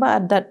remember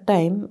at that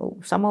time,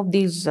 some of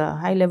these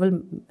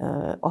high-level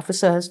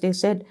officers, they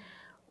said,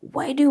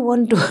 why do you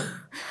want to,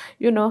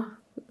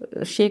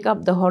 shake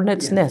up the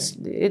hornet's nest?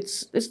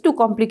 It's too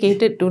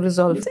complicated to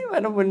resolve. You see,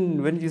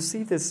 when you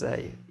see this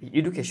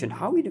education,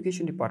 how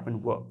education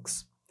department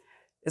works,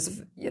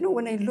 is,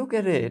 when I look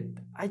at it,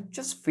 I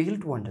just fail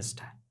to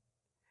understand.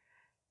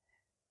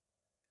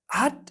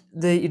 Had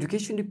the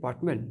education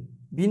department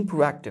been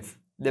proactive,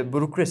 the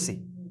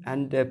bureaucracy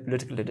and the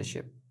political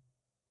leadership,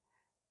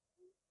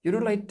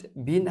 like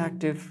being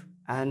active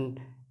and,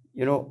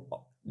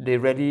 they're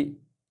really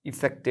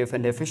effective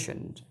and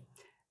efficient,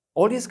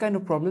 All these kind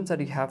of problems that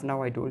we have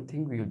now, I don't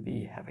think we will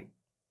be having.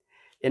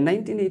 In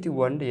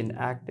 1981, they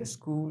enact the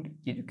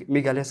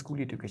Meghalaya School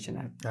Education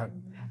Act. Yeah.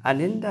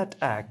 And in that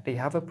act, they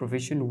have a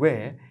provision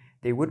where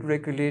they would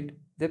regulate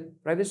the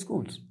private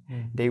schools.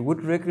 They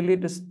would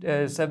regulate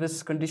the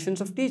service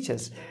conditions of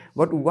teachers.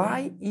 But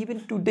why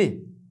even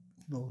today,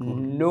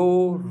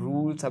 no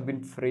rules have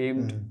been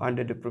framed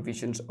under the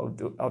provisions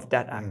of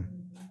that act?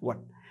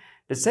 One.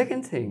 The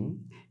second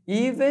thing,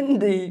 even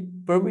the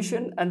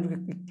permission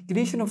and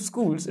recognition of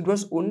schools, it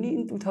was only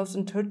in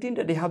 2013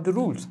 that they have the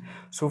rules.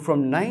 So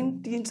from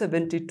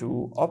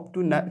 1972 up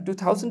to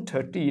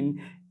 2013,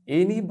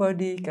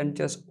 anybody can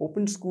just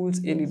open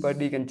schools,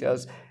 anybody can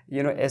just,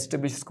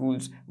 establish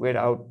schools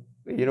without,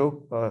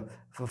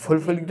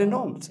 fulfilling the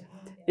norms.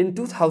 In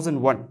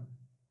 2001,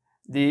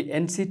 the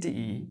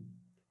NCTE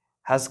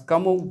has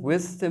come up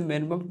with the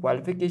minimum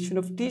qualification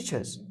of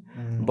teachers,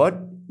 but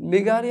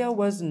Meghalaya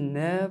was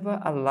never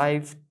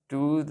alive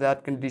to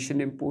that condition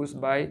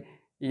imposed by,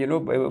 made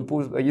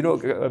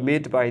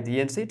by the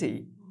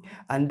NCTE.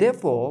 And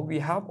therefore, we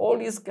have all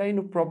these kind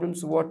of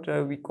problems, what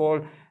we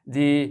call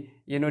the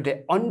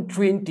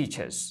untrained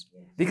teachers.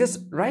 Because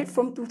right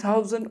from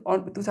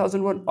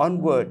 2001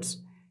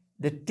 onwards,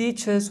 the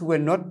teachers who were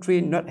not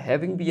trained, not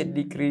having B.Ed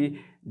degree,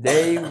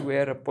 they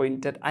were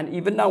appointed. And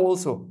even now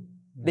also,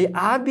 they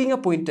are being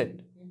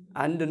appointed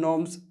and the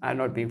norms are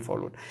not being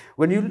followed.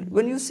 When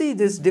you see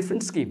these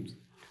different schemes,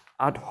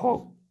 ad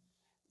hoc,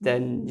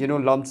 then,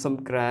 lump sum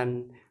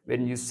grant,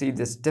 when you see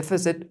this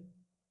deficit,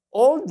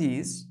 all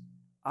these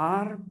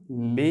are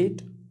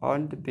made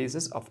on the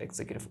basis of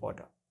executive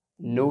order,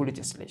 no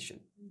legislation.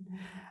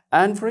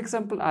 And for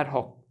example, ad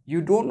hoc,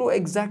 you don't know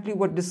exactly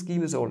what this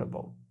scheme is all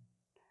about.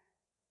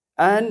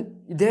 And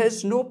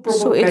there's no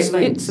proper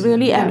guidelines. It's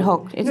really ad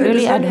hoc. It's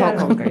really ad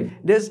hoc.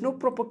 There's no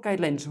proper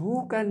guidelines.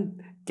 Who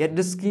can get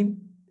the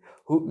scheme?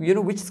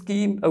 Which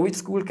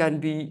school can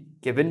be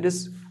given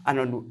this,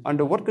 and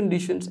under what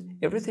conditions?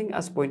 Everything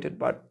as pointed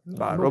by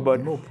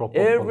Robert.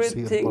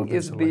 Everything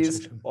is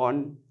based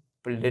on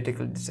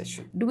political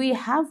decision. Do we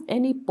have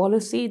any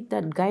policy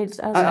that guides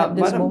us at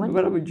this moment?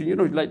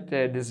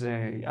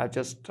 I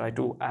just try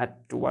to add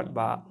to what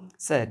Ba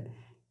said.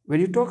 When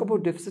you talk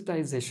about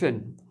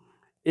deficitization,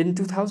 in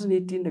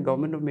 2018, the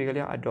government of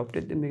Meghalaya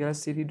adopted the Meghalaya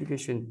State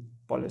Education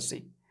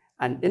Policy.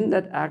 And in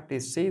that act, they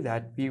say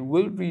that we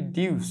will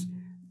reduce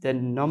the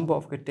number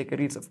of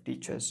categories of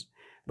teachers.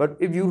 But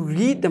if you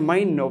read the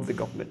mind of the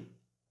government,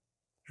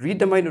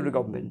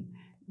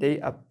 they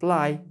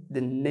apply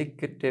the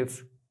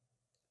negative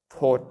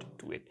thought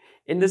to it.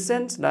 In the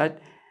sense that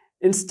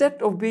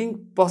instead of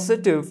being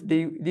positive,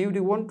 they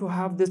want to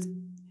have this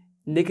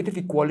negative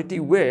equality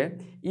where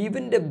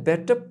even the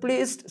better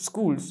placed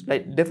schools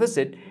like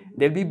deficit,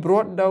 they'll be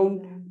brought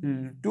down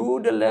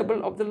to the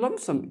level of the lump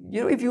sum.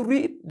 If you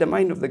read the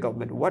mind of the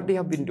government, what they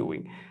have been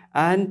doing,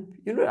 and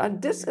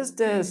this is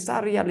the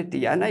sad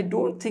reality. And I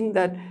don't think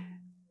that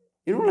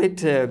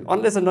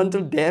unless and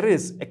until there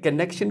is a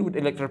connection with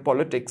electoral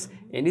politics,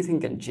 anything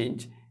can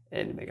change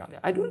in Meghalaya.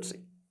 I don't see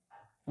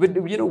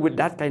with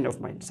that kind of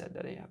mindset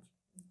that I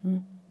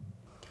have.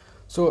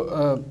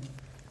 So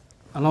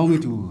allow me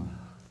to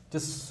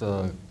just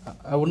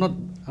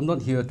I'm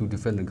not here to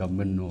defend the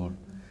government, or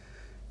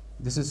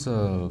this is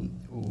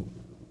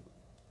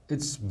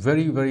it's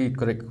very, very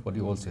correct what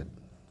you all said.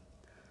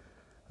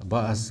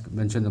 Ba has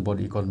mentioned about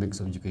the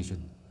economics of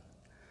education.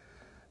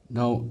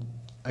 Now,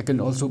 I can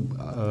also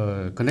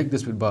connect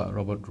this with Ba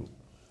Robert,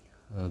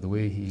 the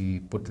way he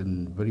put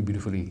in very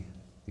beautifully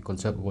the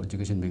concept of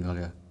education in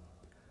Meghalaya.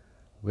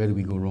 Where do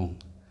we go wrong?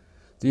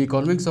 The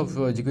economics of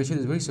education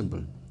is very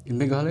simple. In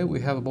Meghalaya,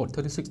 we have about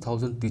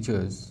 36,000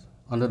 teachers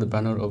under the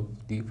banner of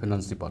the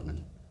finance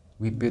department.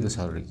 We pay the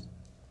salaries.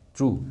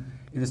 True,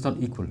 it is not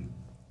equal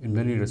in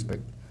many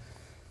respects.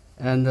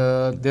 And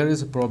there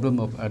is a problem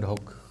of ad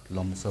hoc,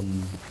 lump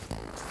sum,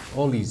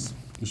 all these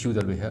issues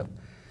that we have.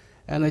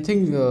 And I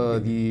think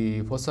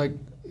the foresight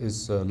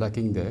is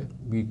lacking there.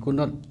 We could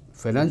not,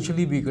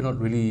 financially, we could not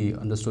really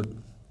understood,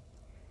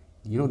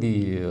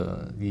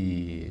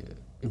 the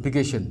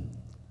implication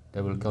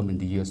that will come in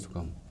the years to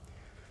come.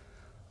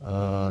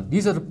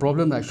 These are the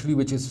problem actually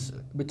which is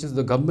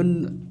the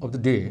government of the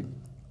day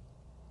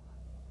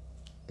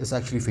is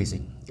actually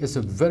facing. It's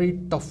a very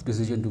tough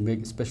decision to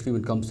make, especially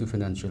when it comes to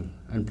financial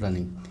and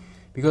planning.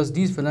 Because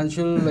these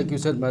financial, like you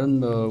said,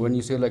 madam, when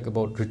you say like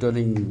about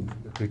returning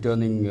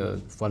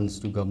funds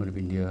to government of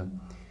India,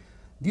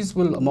 these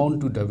will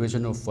amount to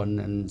diversion of fund,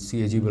 and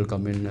CAG will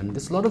come in, and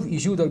there's a lot of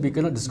issues that we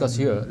cannot discuss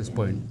here at this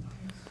point.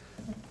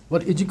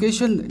 But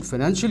education,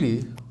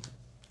 financially,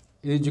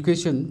 in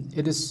education,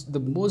 it is the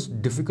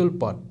most difficult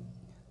part.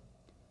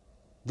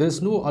 There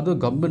is no other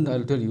government,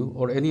 I'll tell you,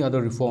 or any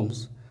other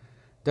reforms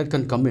that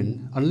can come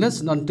in unless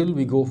and until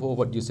we go for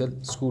what you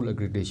said, school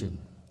accreditation.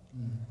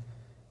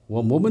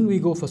 One moment we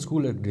go for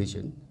school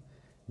accreditation,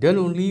 then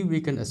only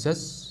we can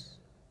assess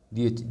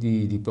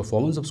the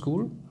performance of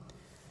school.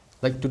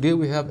 Like today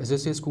we have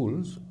SSA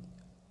schools.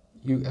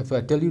 If I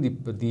tell you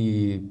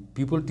the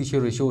pupil-teacher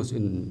ratios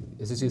in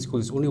SSA school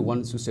is only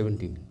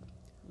 1:17.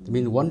 I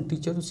mean, one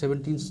teacher to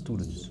 17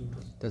 students.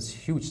 That's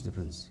huge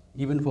difference.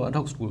 Even for ad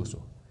hoc school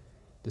also.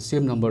 The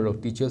same number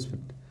of teachers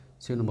with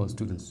same number of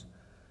students.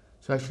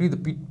 So actually the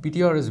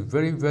PTR is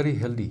very, very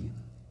healthy.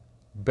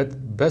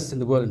 Best in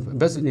the world,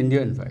 best in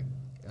India in fact,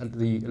 at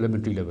the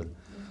elementary level.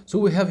 So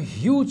we have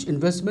huge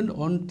investment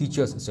on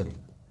teachers itself.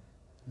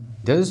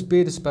 There is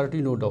pay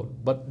disparity, no doubt,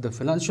 but the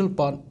financial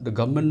part, the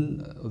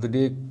government of the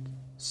day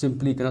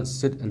simply cannot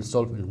sit and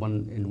solve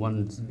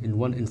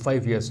in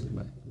 5 years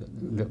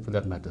for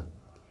that matter.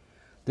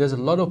 There's a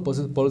lot of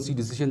policy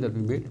decision that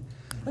we made.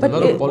 But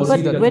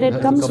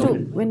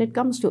when it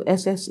comes to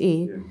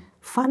SSA,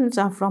 funds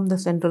are from the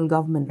central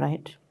government,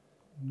 right?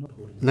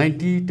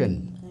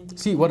 90-10.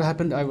 See what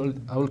happened. I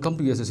will come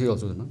to SSA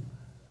also. No?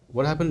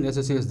 What happened in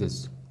SSA is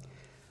this.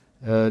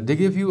 They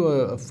gave you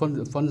a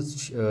fund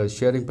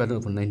sharing pattern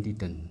of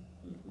 90-10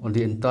 on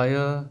the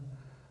entire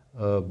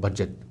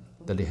budget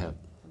that they have,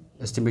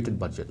 estimated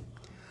budget.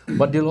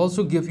 But they'll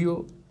also give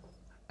you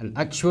an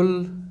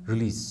actual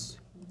release,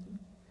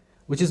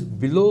 which is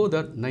below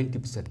that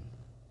 90%.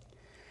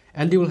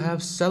 And they will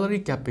have salary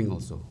capping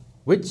also,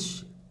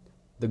 which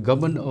the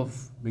government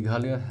of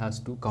Meghalaya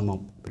has to come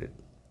up with it,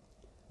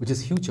 which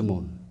is huge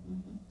amount.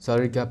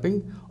 Salary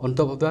capping, on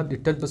top of that, the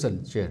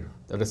 10% share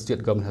that the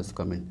state government has to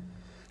come in.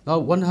 Now,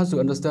 one has to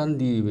understand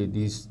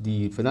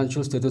the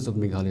financial status of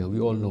Meghalaya. We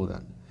all know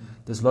that.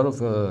 There's a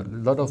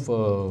lot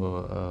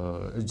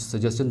of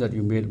suggestion that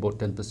you made about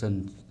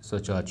 10%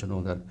 surcharge and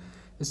all that.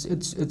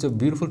 It's a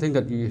beautiful thing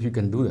that if you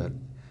can do that.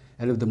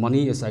 And if the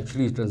money is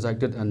actually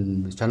transacted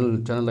and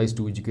channelized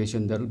to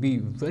education, that will be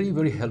very,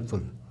 very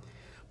helpful.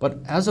 But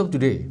as of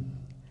today,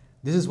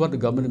 this is what the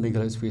government of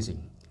Meghalaya is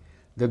facing.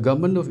 The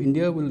government of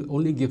India will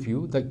only give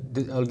you,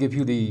 I'll give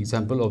you the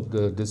example of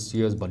this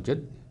year's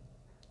budget.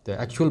 The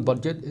actual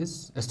budget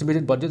is,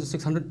 estimated budget is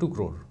 602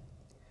 crore.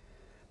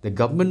 The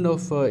government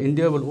of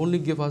India will only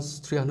give us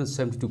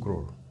 372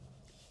 crore.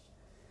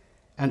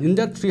 And in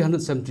that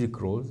 370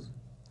 crores,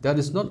 there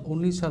is not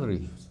only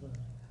salary.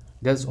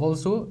 There's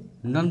also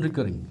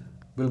non-recurring.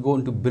 We'll go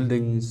into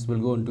buildings, we'll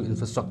go into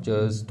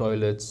infrastructures,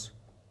 toilets,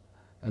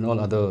 and all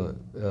other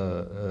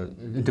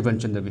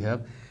intervention that we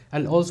have,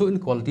 and also in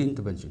quality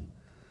intervention.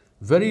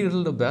 Very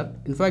little of that.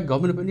 In fact,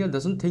 government of India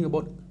doesn't think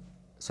about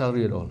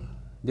salary at all.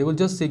 They will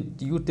just say,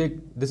 you take,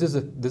 this is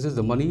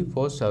the money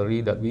for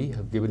salary that we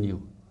have given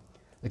you,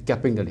 the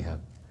capping that we have.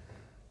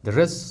 The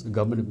rest, the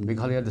government of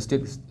Meghalaya, the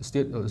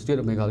state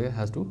of Meghalaya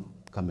has to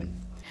come in.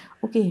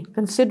 Okay,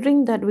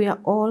 considering that we are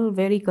all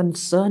very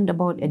concerned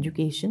about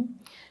education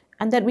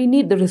and that we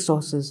need the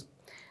resources,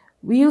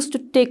 we used to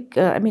take,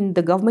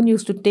 the government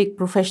used to take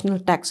professional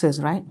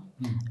taxes, right?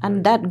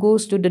 And that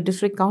goes to the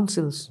district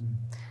councils.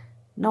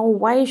 Now,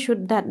 why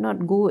should that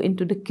not go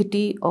into the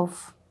kitty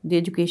of the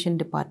education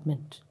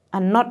department?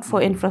 And not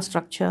for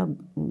infrastructure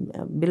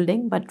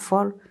building, but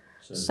for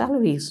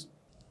salaries.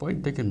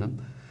 Point taken,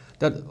 ma'am.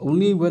 That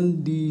only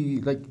when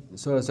like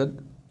Sir said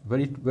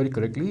very, very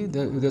correctly,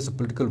 there's a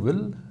political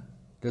will,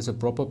 there's a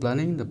proper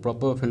planning, the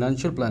proper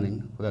financial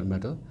planning for that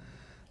matter,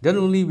 then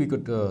only we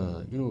could,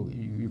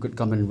 you could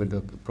come in with the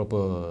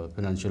proper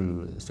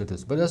financial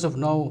status. But as of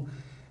now,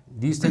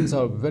 these things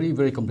are very,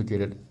 very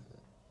complicated.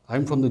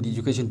 I'm from the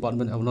education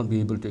department. I will not be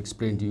able to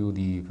explain to you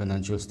the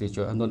financial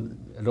stature. I'm not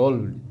at all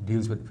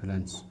deals with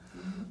finance.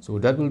 So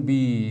that will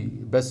be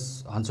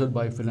best answered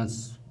by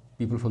finance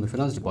people from the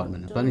finance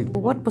department.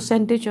 What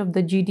percentage of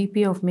the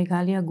GDP of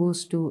Meghalaya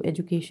goes to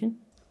education?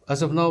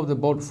 As of now,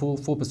 about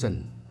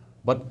 4%.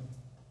 But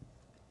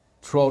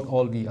throughout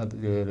all the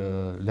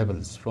other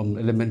levels, from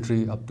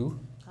elementary up to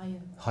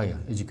higher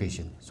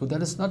education. So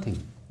that is nothing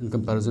in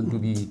comparison to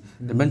the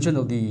dimension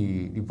of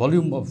the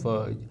volume of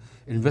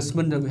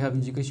investment that we have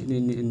in education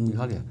in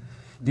Meghalaya.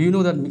 Do you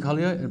know that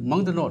Meghalaya,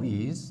 among the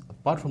Northeast,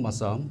 apart from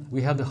Assam,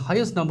 we have the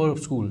highest number of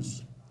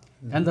schools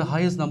and the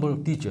highest number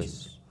of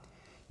teachers.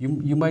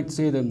 You might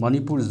say that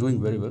Manipur is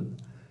doing very well.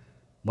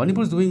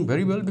 Manipur is doing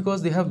very well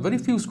because they have very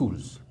few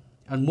schools.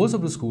 And most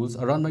of the schools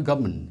are run by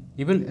government.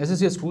 Even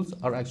SSA schools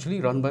are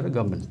actually run by the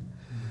government.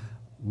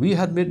 We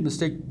had made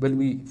mistake when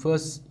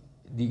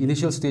the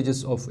initial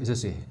stages of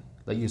SSA,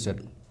 like you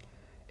said.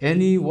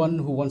 Anyone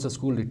who wants a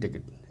school, they take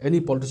it. Any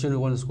politician who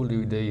wants a school,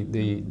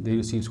 they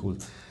receive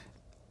schools.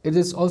 It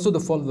is also the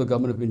fault of the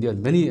government of India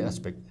in many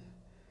aspects.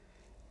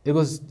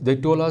 They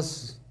told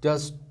us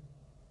just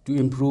to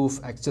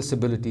improve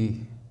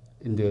accessibility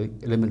in the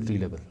elementary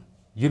level.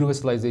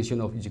 Universalization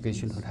of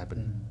education would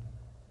happen.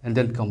 And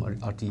then come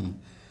RTE.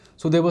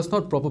 So there was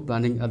not proper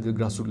planning at the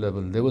grassroots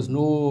level. There was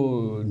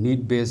no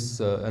need-based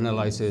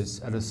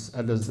analysis at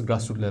the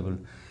grassroots level.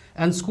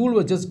 And school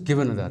was just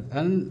given that.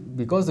 And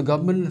because the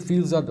government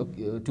feels that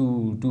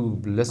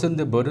to lessen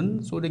the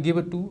burden, so they give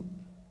it to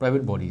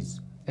private bodies,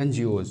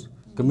 NGOs,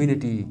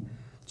 community,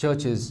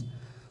 churches.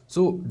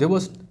 So there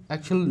was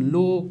actual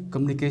no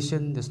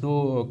communication. There's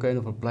no kind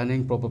of a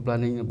proper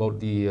planning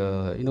about the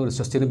the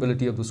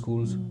sustainability of the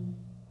schools.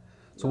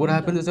 So what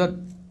happened is that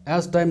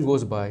as time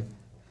goes by,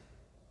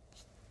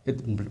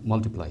 it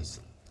multiplies.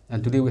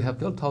 And today we have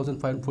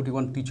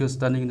 12,541 teachers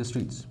standing in the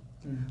streets.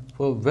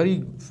 for a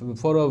very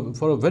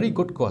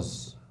good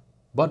cause,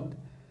 but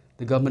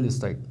the government is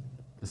tight.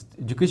 The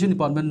education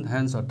department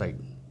hands are tight.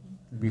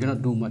 We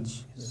cannot do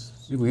much.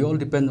 We all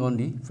depend on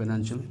the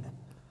financial,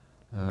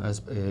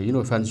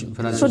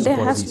 financial. So there support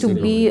of has the to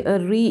state be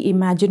government. a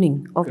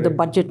reimagining of the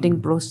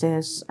budgeting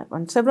process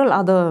and several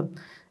other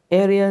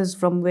areas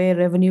from where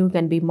revenue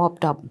can be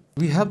mopped up.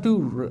 We have to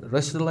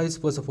rationalize,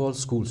 first of all,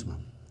 schools,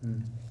 ma'am.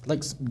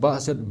 Like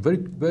Ba said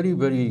very,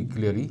 very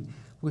clearly,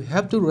 we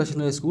have to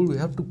rationalize school, we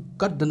have to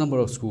cut the number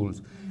of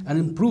schools and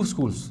improve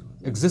schools.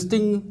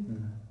 Existing,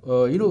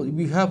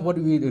 we have what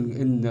we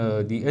in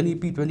the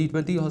NEP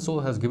 2020 also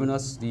has given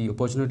us the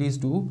opportunities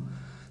to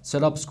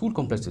set up school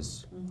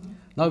complexes.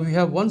 Now we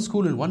have one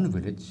school in one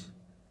village,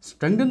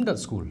 strengthen that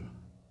school.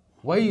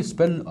 Why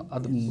spend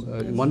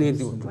money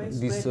into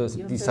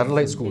these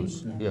satellite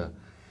schools? Yeah.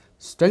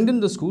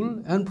 Strengthen the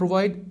school and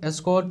provide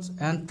escorts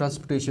and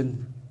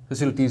transportation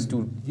facilities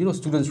to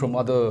students from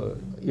other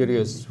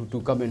areas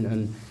to come in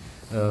and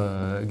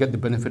get the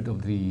benefit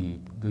of the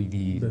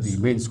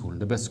main school,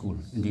 the best school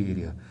in the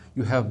area.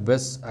 You have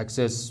best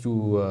access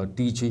to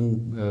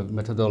teaching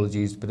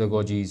methodologies,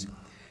 pedagogies.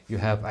 You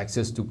have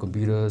access to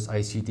computers,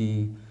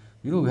 ICT.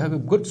 We have a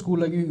good school,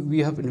 like we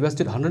have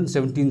invested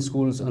 117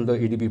 schools under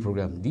ADB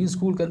program. These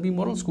schools can be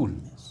model school.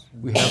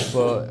 We have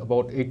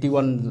about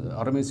 81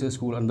 RMSA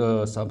school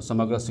under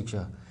Samagra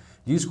Shiksha.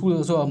 These schools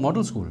also are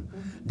model school.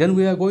 Then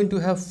we are going to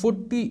have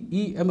 40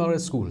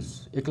 EMRS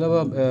schools,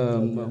 Eklava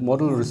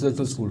Model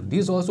Residential School.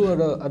 These also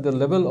are at the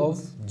level of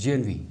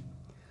GNV.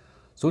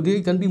 So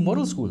they can be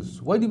model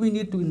schools. Why do we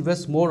need to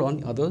invest more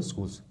on other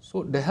schools?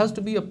 So there has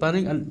to be a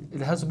planning, and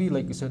it has to be,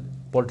 like you said,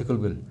 political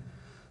will.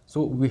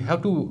 So we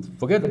have to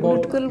forget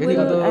about any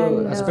other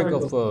aspect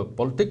of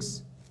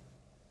politics.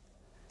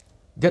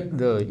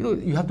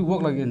 You have to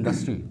work like an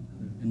industry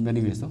in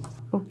many ways. No?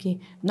 Okay.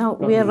 Now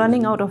we are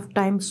running out of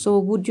time. So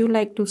would you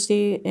like to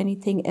say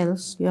anything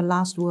else? Your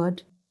last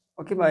word?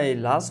 Okay, my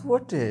last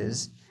word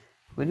is,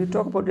 when you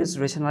talk about this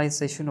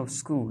rationalization of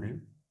school,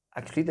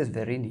 actually that's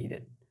very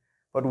needed.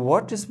 But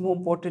what is more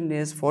important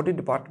is for the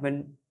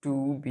department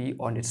to be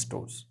on its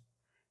toes.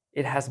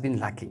 It has been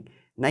lacking.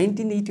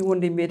 1981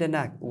 they made an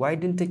act. Why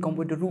didn't they come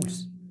with the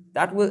rules?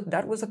 That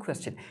was a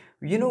question.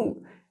 We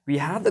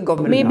have the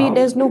government. Maybe now.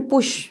 there's no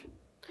push.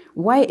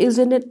 Why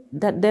isn't it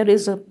that there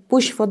is a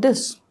push for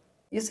this?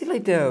 You see,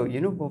 like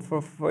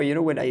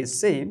when I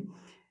say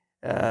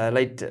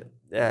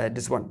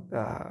this one,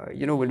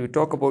 when we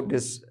talk about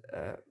this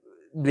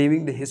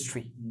blaming the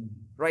history,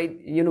 right?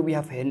 We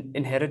have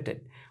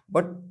inherited,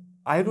 but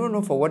I don't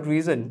know for what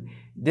reason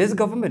this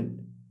government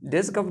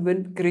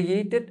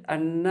created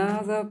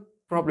another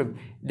problem.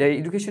 The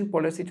education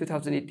policy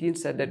 2018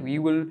 said that we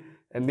will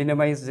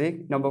minimize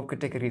the number of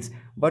categories,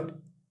 but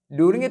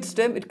during its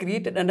term it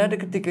created another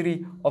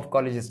category of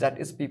colleges, that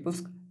is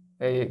people's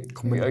a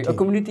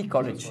community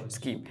college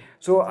scheme.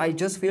 So I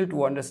just fail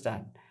to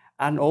understand.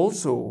 And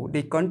also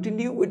they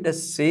continue with the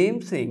same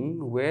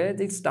thing where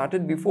they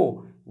started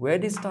before, where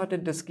they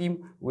started the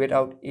scheme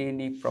without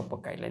any proper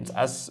guidelines.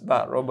 As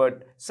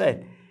Robert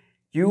said,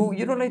 you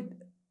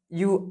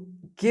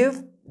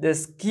give the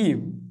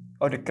scheme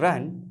or the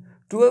grant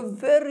to a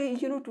very,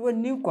 to a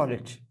new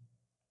college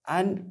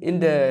and in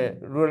the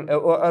rural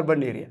or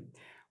urban area,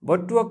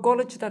 but to a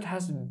college that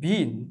has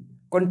been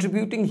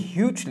contributing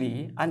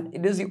hugely, and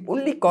it is the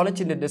only college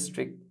in the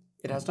district,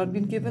 it has not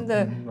been given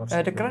the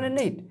grant and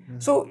aid.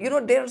 So,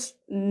 there's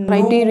no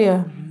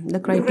criteria.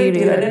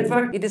 And in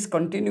fact, it is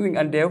continuing,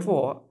 and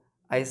therefore,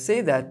 I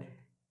say that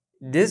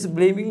this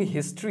blaming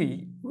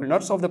history will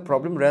not solve the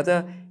problem.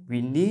 Rather,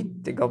 we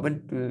need the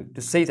government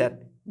to say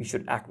that we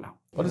should act now.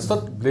 But it's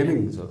not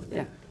blaming, sir.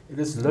 Yeah. It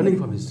is learning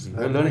from history.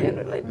 We're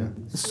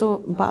learning.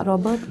 So,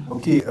 Robert?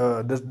 Okay,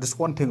 there's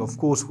one thing, of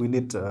course, we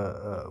need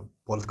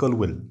political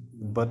will.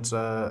 But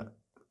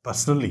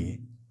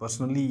personally,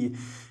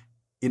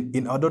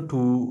 in order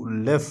to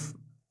lift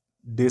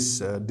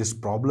this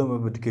problem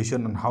of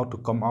education and how to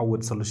come out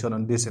with solution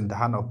on this in the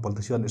hand of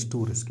politicians is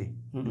too risky.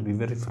 To be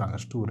very frank,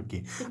 it's too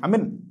risky. I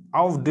mean,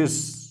 out of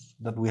this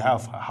that we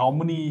have, how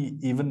many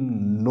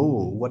even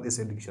know what is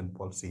education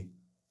policy?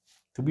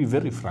 To be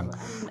very frank,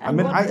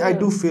 I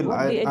do feel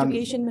the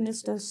education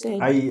minister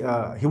said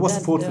he was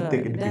forced to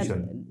take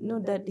education.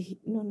 Not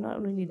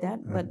only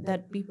that, but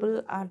that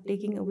people are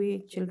taking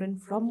away children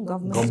from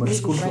government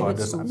schools to to private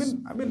others. schools.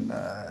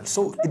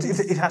 So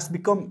it has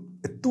become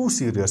too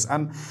serious,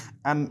 and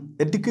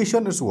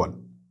education is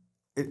one.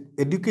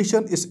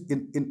 Education is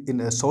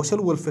in a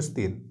social welfare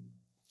state.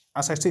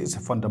 As I say, it's a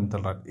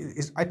fundamental right.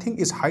 I think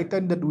it's high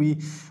time that we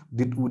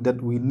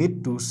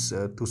need to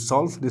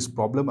solve this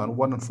problem and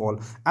one and for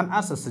all. And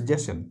as a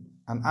suggestion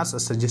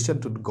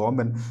to the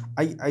government,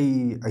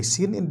 I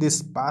seen in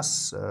this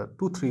past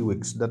 2-3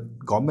 weeks that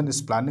government is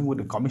planning with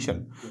the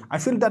commission. I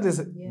feel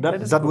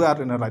that we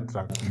are in a right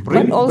track.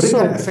 But also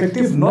bring an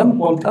effective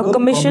non-political a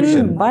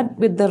commission, but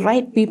with the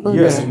right people.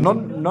 Yes, there.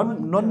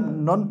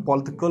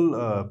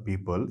 non-political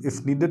people.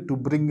 If needed to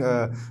bring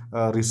a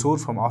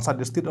resource from outside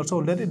the state,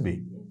 also let it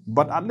be.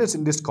 But at least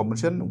in this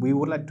commission, we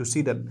would like to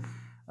see that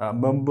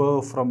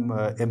member from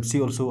MC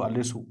also, at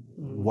least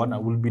one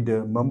will be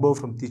there, member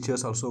from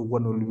teachers also,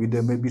 one will be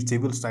there, maybe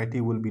civil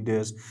society will be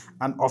there,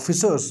 and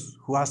officers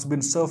who has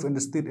been served in the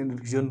state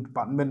education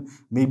department,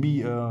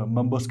 maybe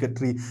member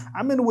secretary.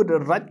 I mean, with the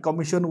right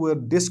commission, where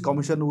this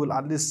commission will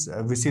at least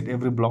visit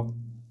every block,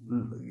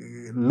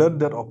 learn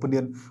their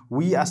opinion.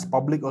 We as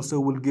public also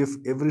will give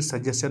every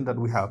suggestion that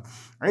we have.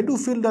 I do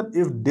feel that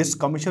if this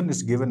commission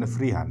is given a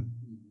free hand,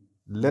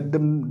 let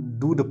them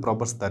do the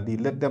proper study,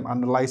 let them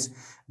analyze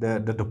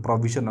the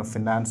provision of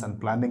finance and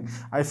planning.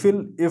 I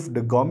feel if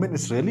the government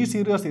is really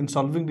serious in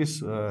solving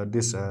this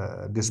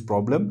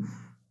problem,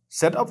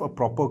 set up a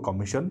proper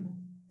commission,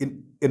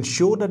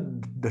 ensure that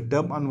the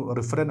term and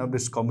reference of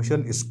this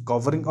commission is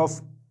covering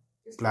of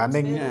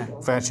planning,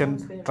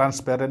 fashion,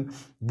 transparent.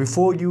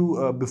 Before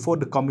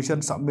the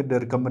commission submit the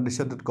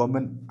recommendation to the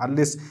government, at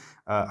least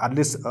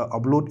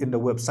upload in the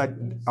website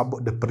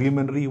about the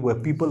preliminary where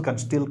people can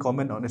still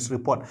comment on its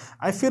report.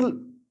 I feel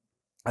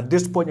at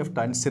this point of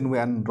time, since we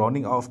are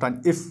running out of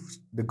time, if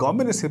the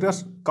government is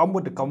serious, come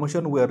with the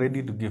commission. We are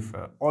ready to give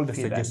all the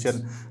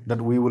suggestions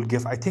that we will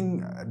give. I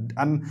think,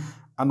 and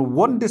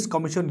when this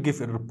commission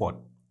give a report,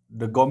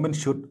 the government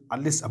should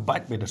at least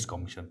abide by this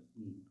commission.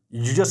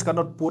 You just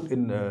cannot put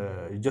in,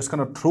 you just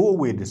cannot throw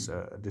away this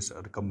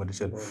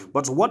recommendation.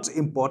 But what's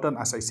important,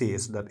 as I say,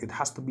 is that it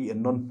has to be a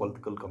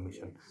non-political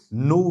commission.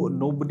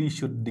 Nobody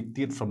should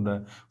dictate from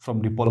the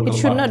political party. It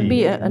should not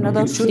be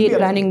another state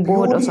planning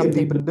board or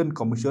something. Independent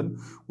commission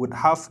would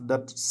have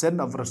that sense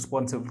of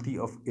responsibility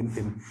of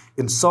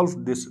in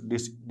solve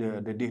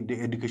the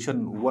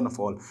education one of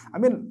all. I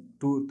mean,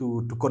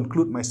 to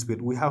conclude my speech,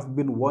 we have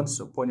been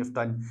once a point of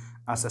time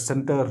as a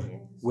center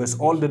where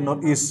all the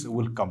Northeast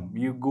will come.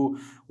 You go,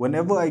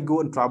 whenever I go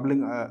and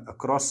traveling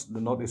across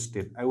the Northeast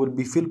state, I will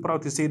feel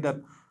proud to say that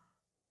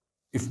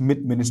if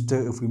meet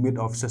minister, if we meet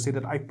officers, say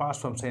that I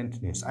passed from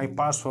Saint Ines, I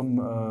passed from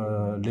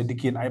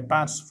Ledikin, I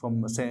passed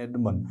from Saint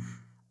Edmund.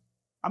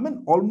 I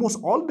mean, almost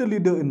all the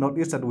leaders in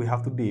Northeast that we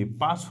have today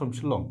passed from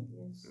Shillong.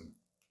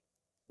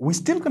 We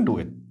still can do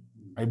it.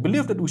 I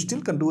believe that we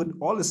still can do it.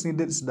 All is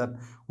needed is that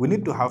we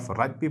need to have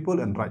right people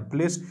and right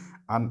place,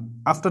 and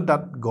after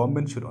that,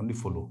 government should only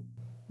follow.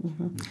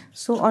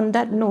 So on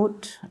that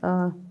note,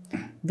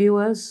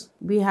 viewers,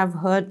 we have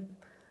heard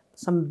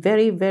some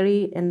very,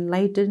 very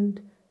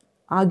enlightened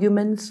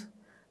arguments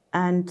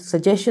and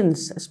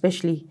suggestions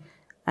especially,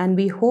 and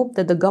we hope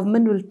that the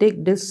government will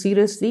take this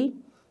seriously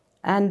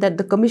and that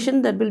the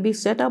commission that will be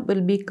set up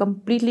will be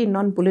completely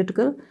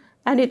non-political,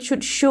 and it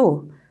should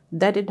show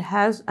that it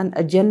has an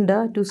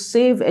agenda to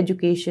save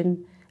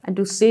education and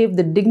to save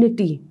the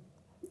dignity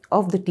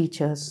of the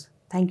teachers.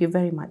 Thank you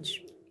very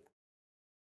much.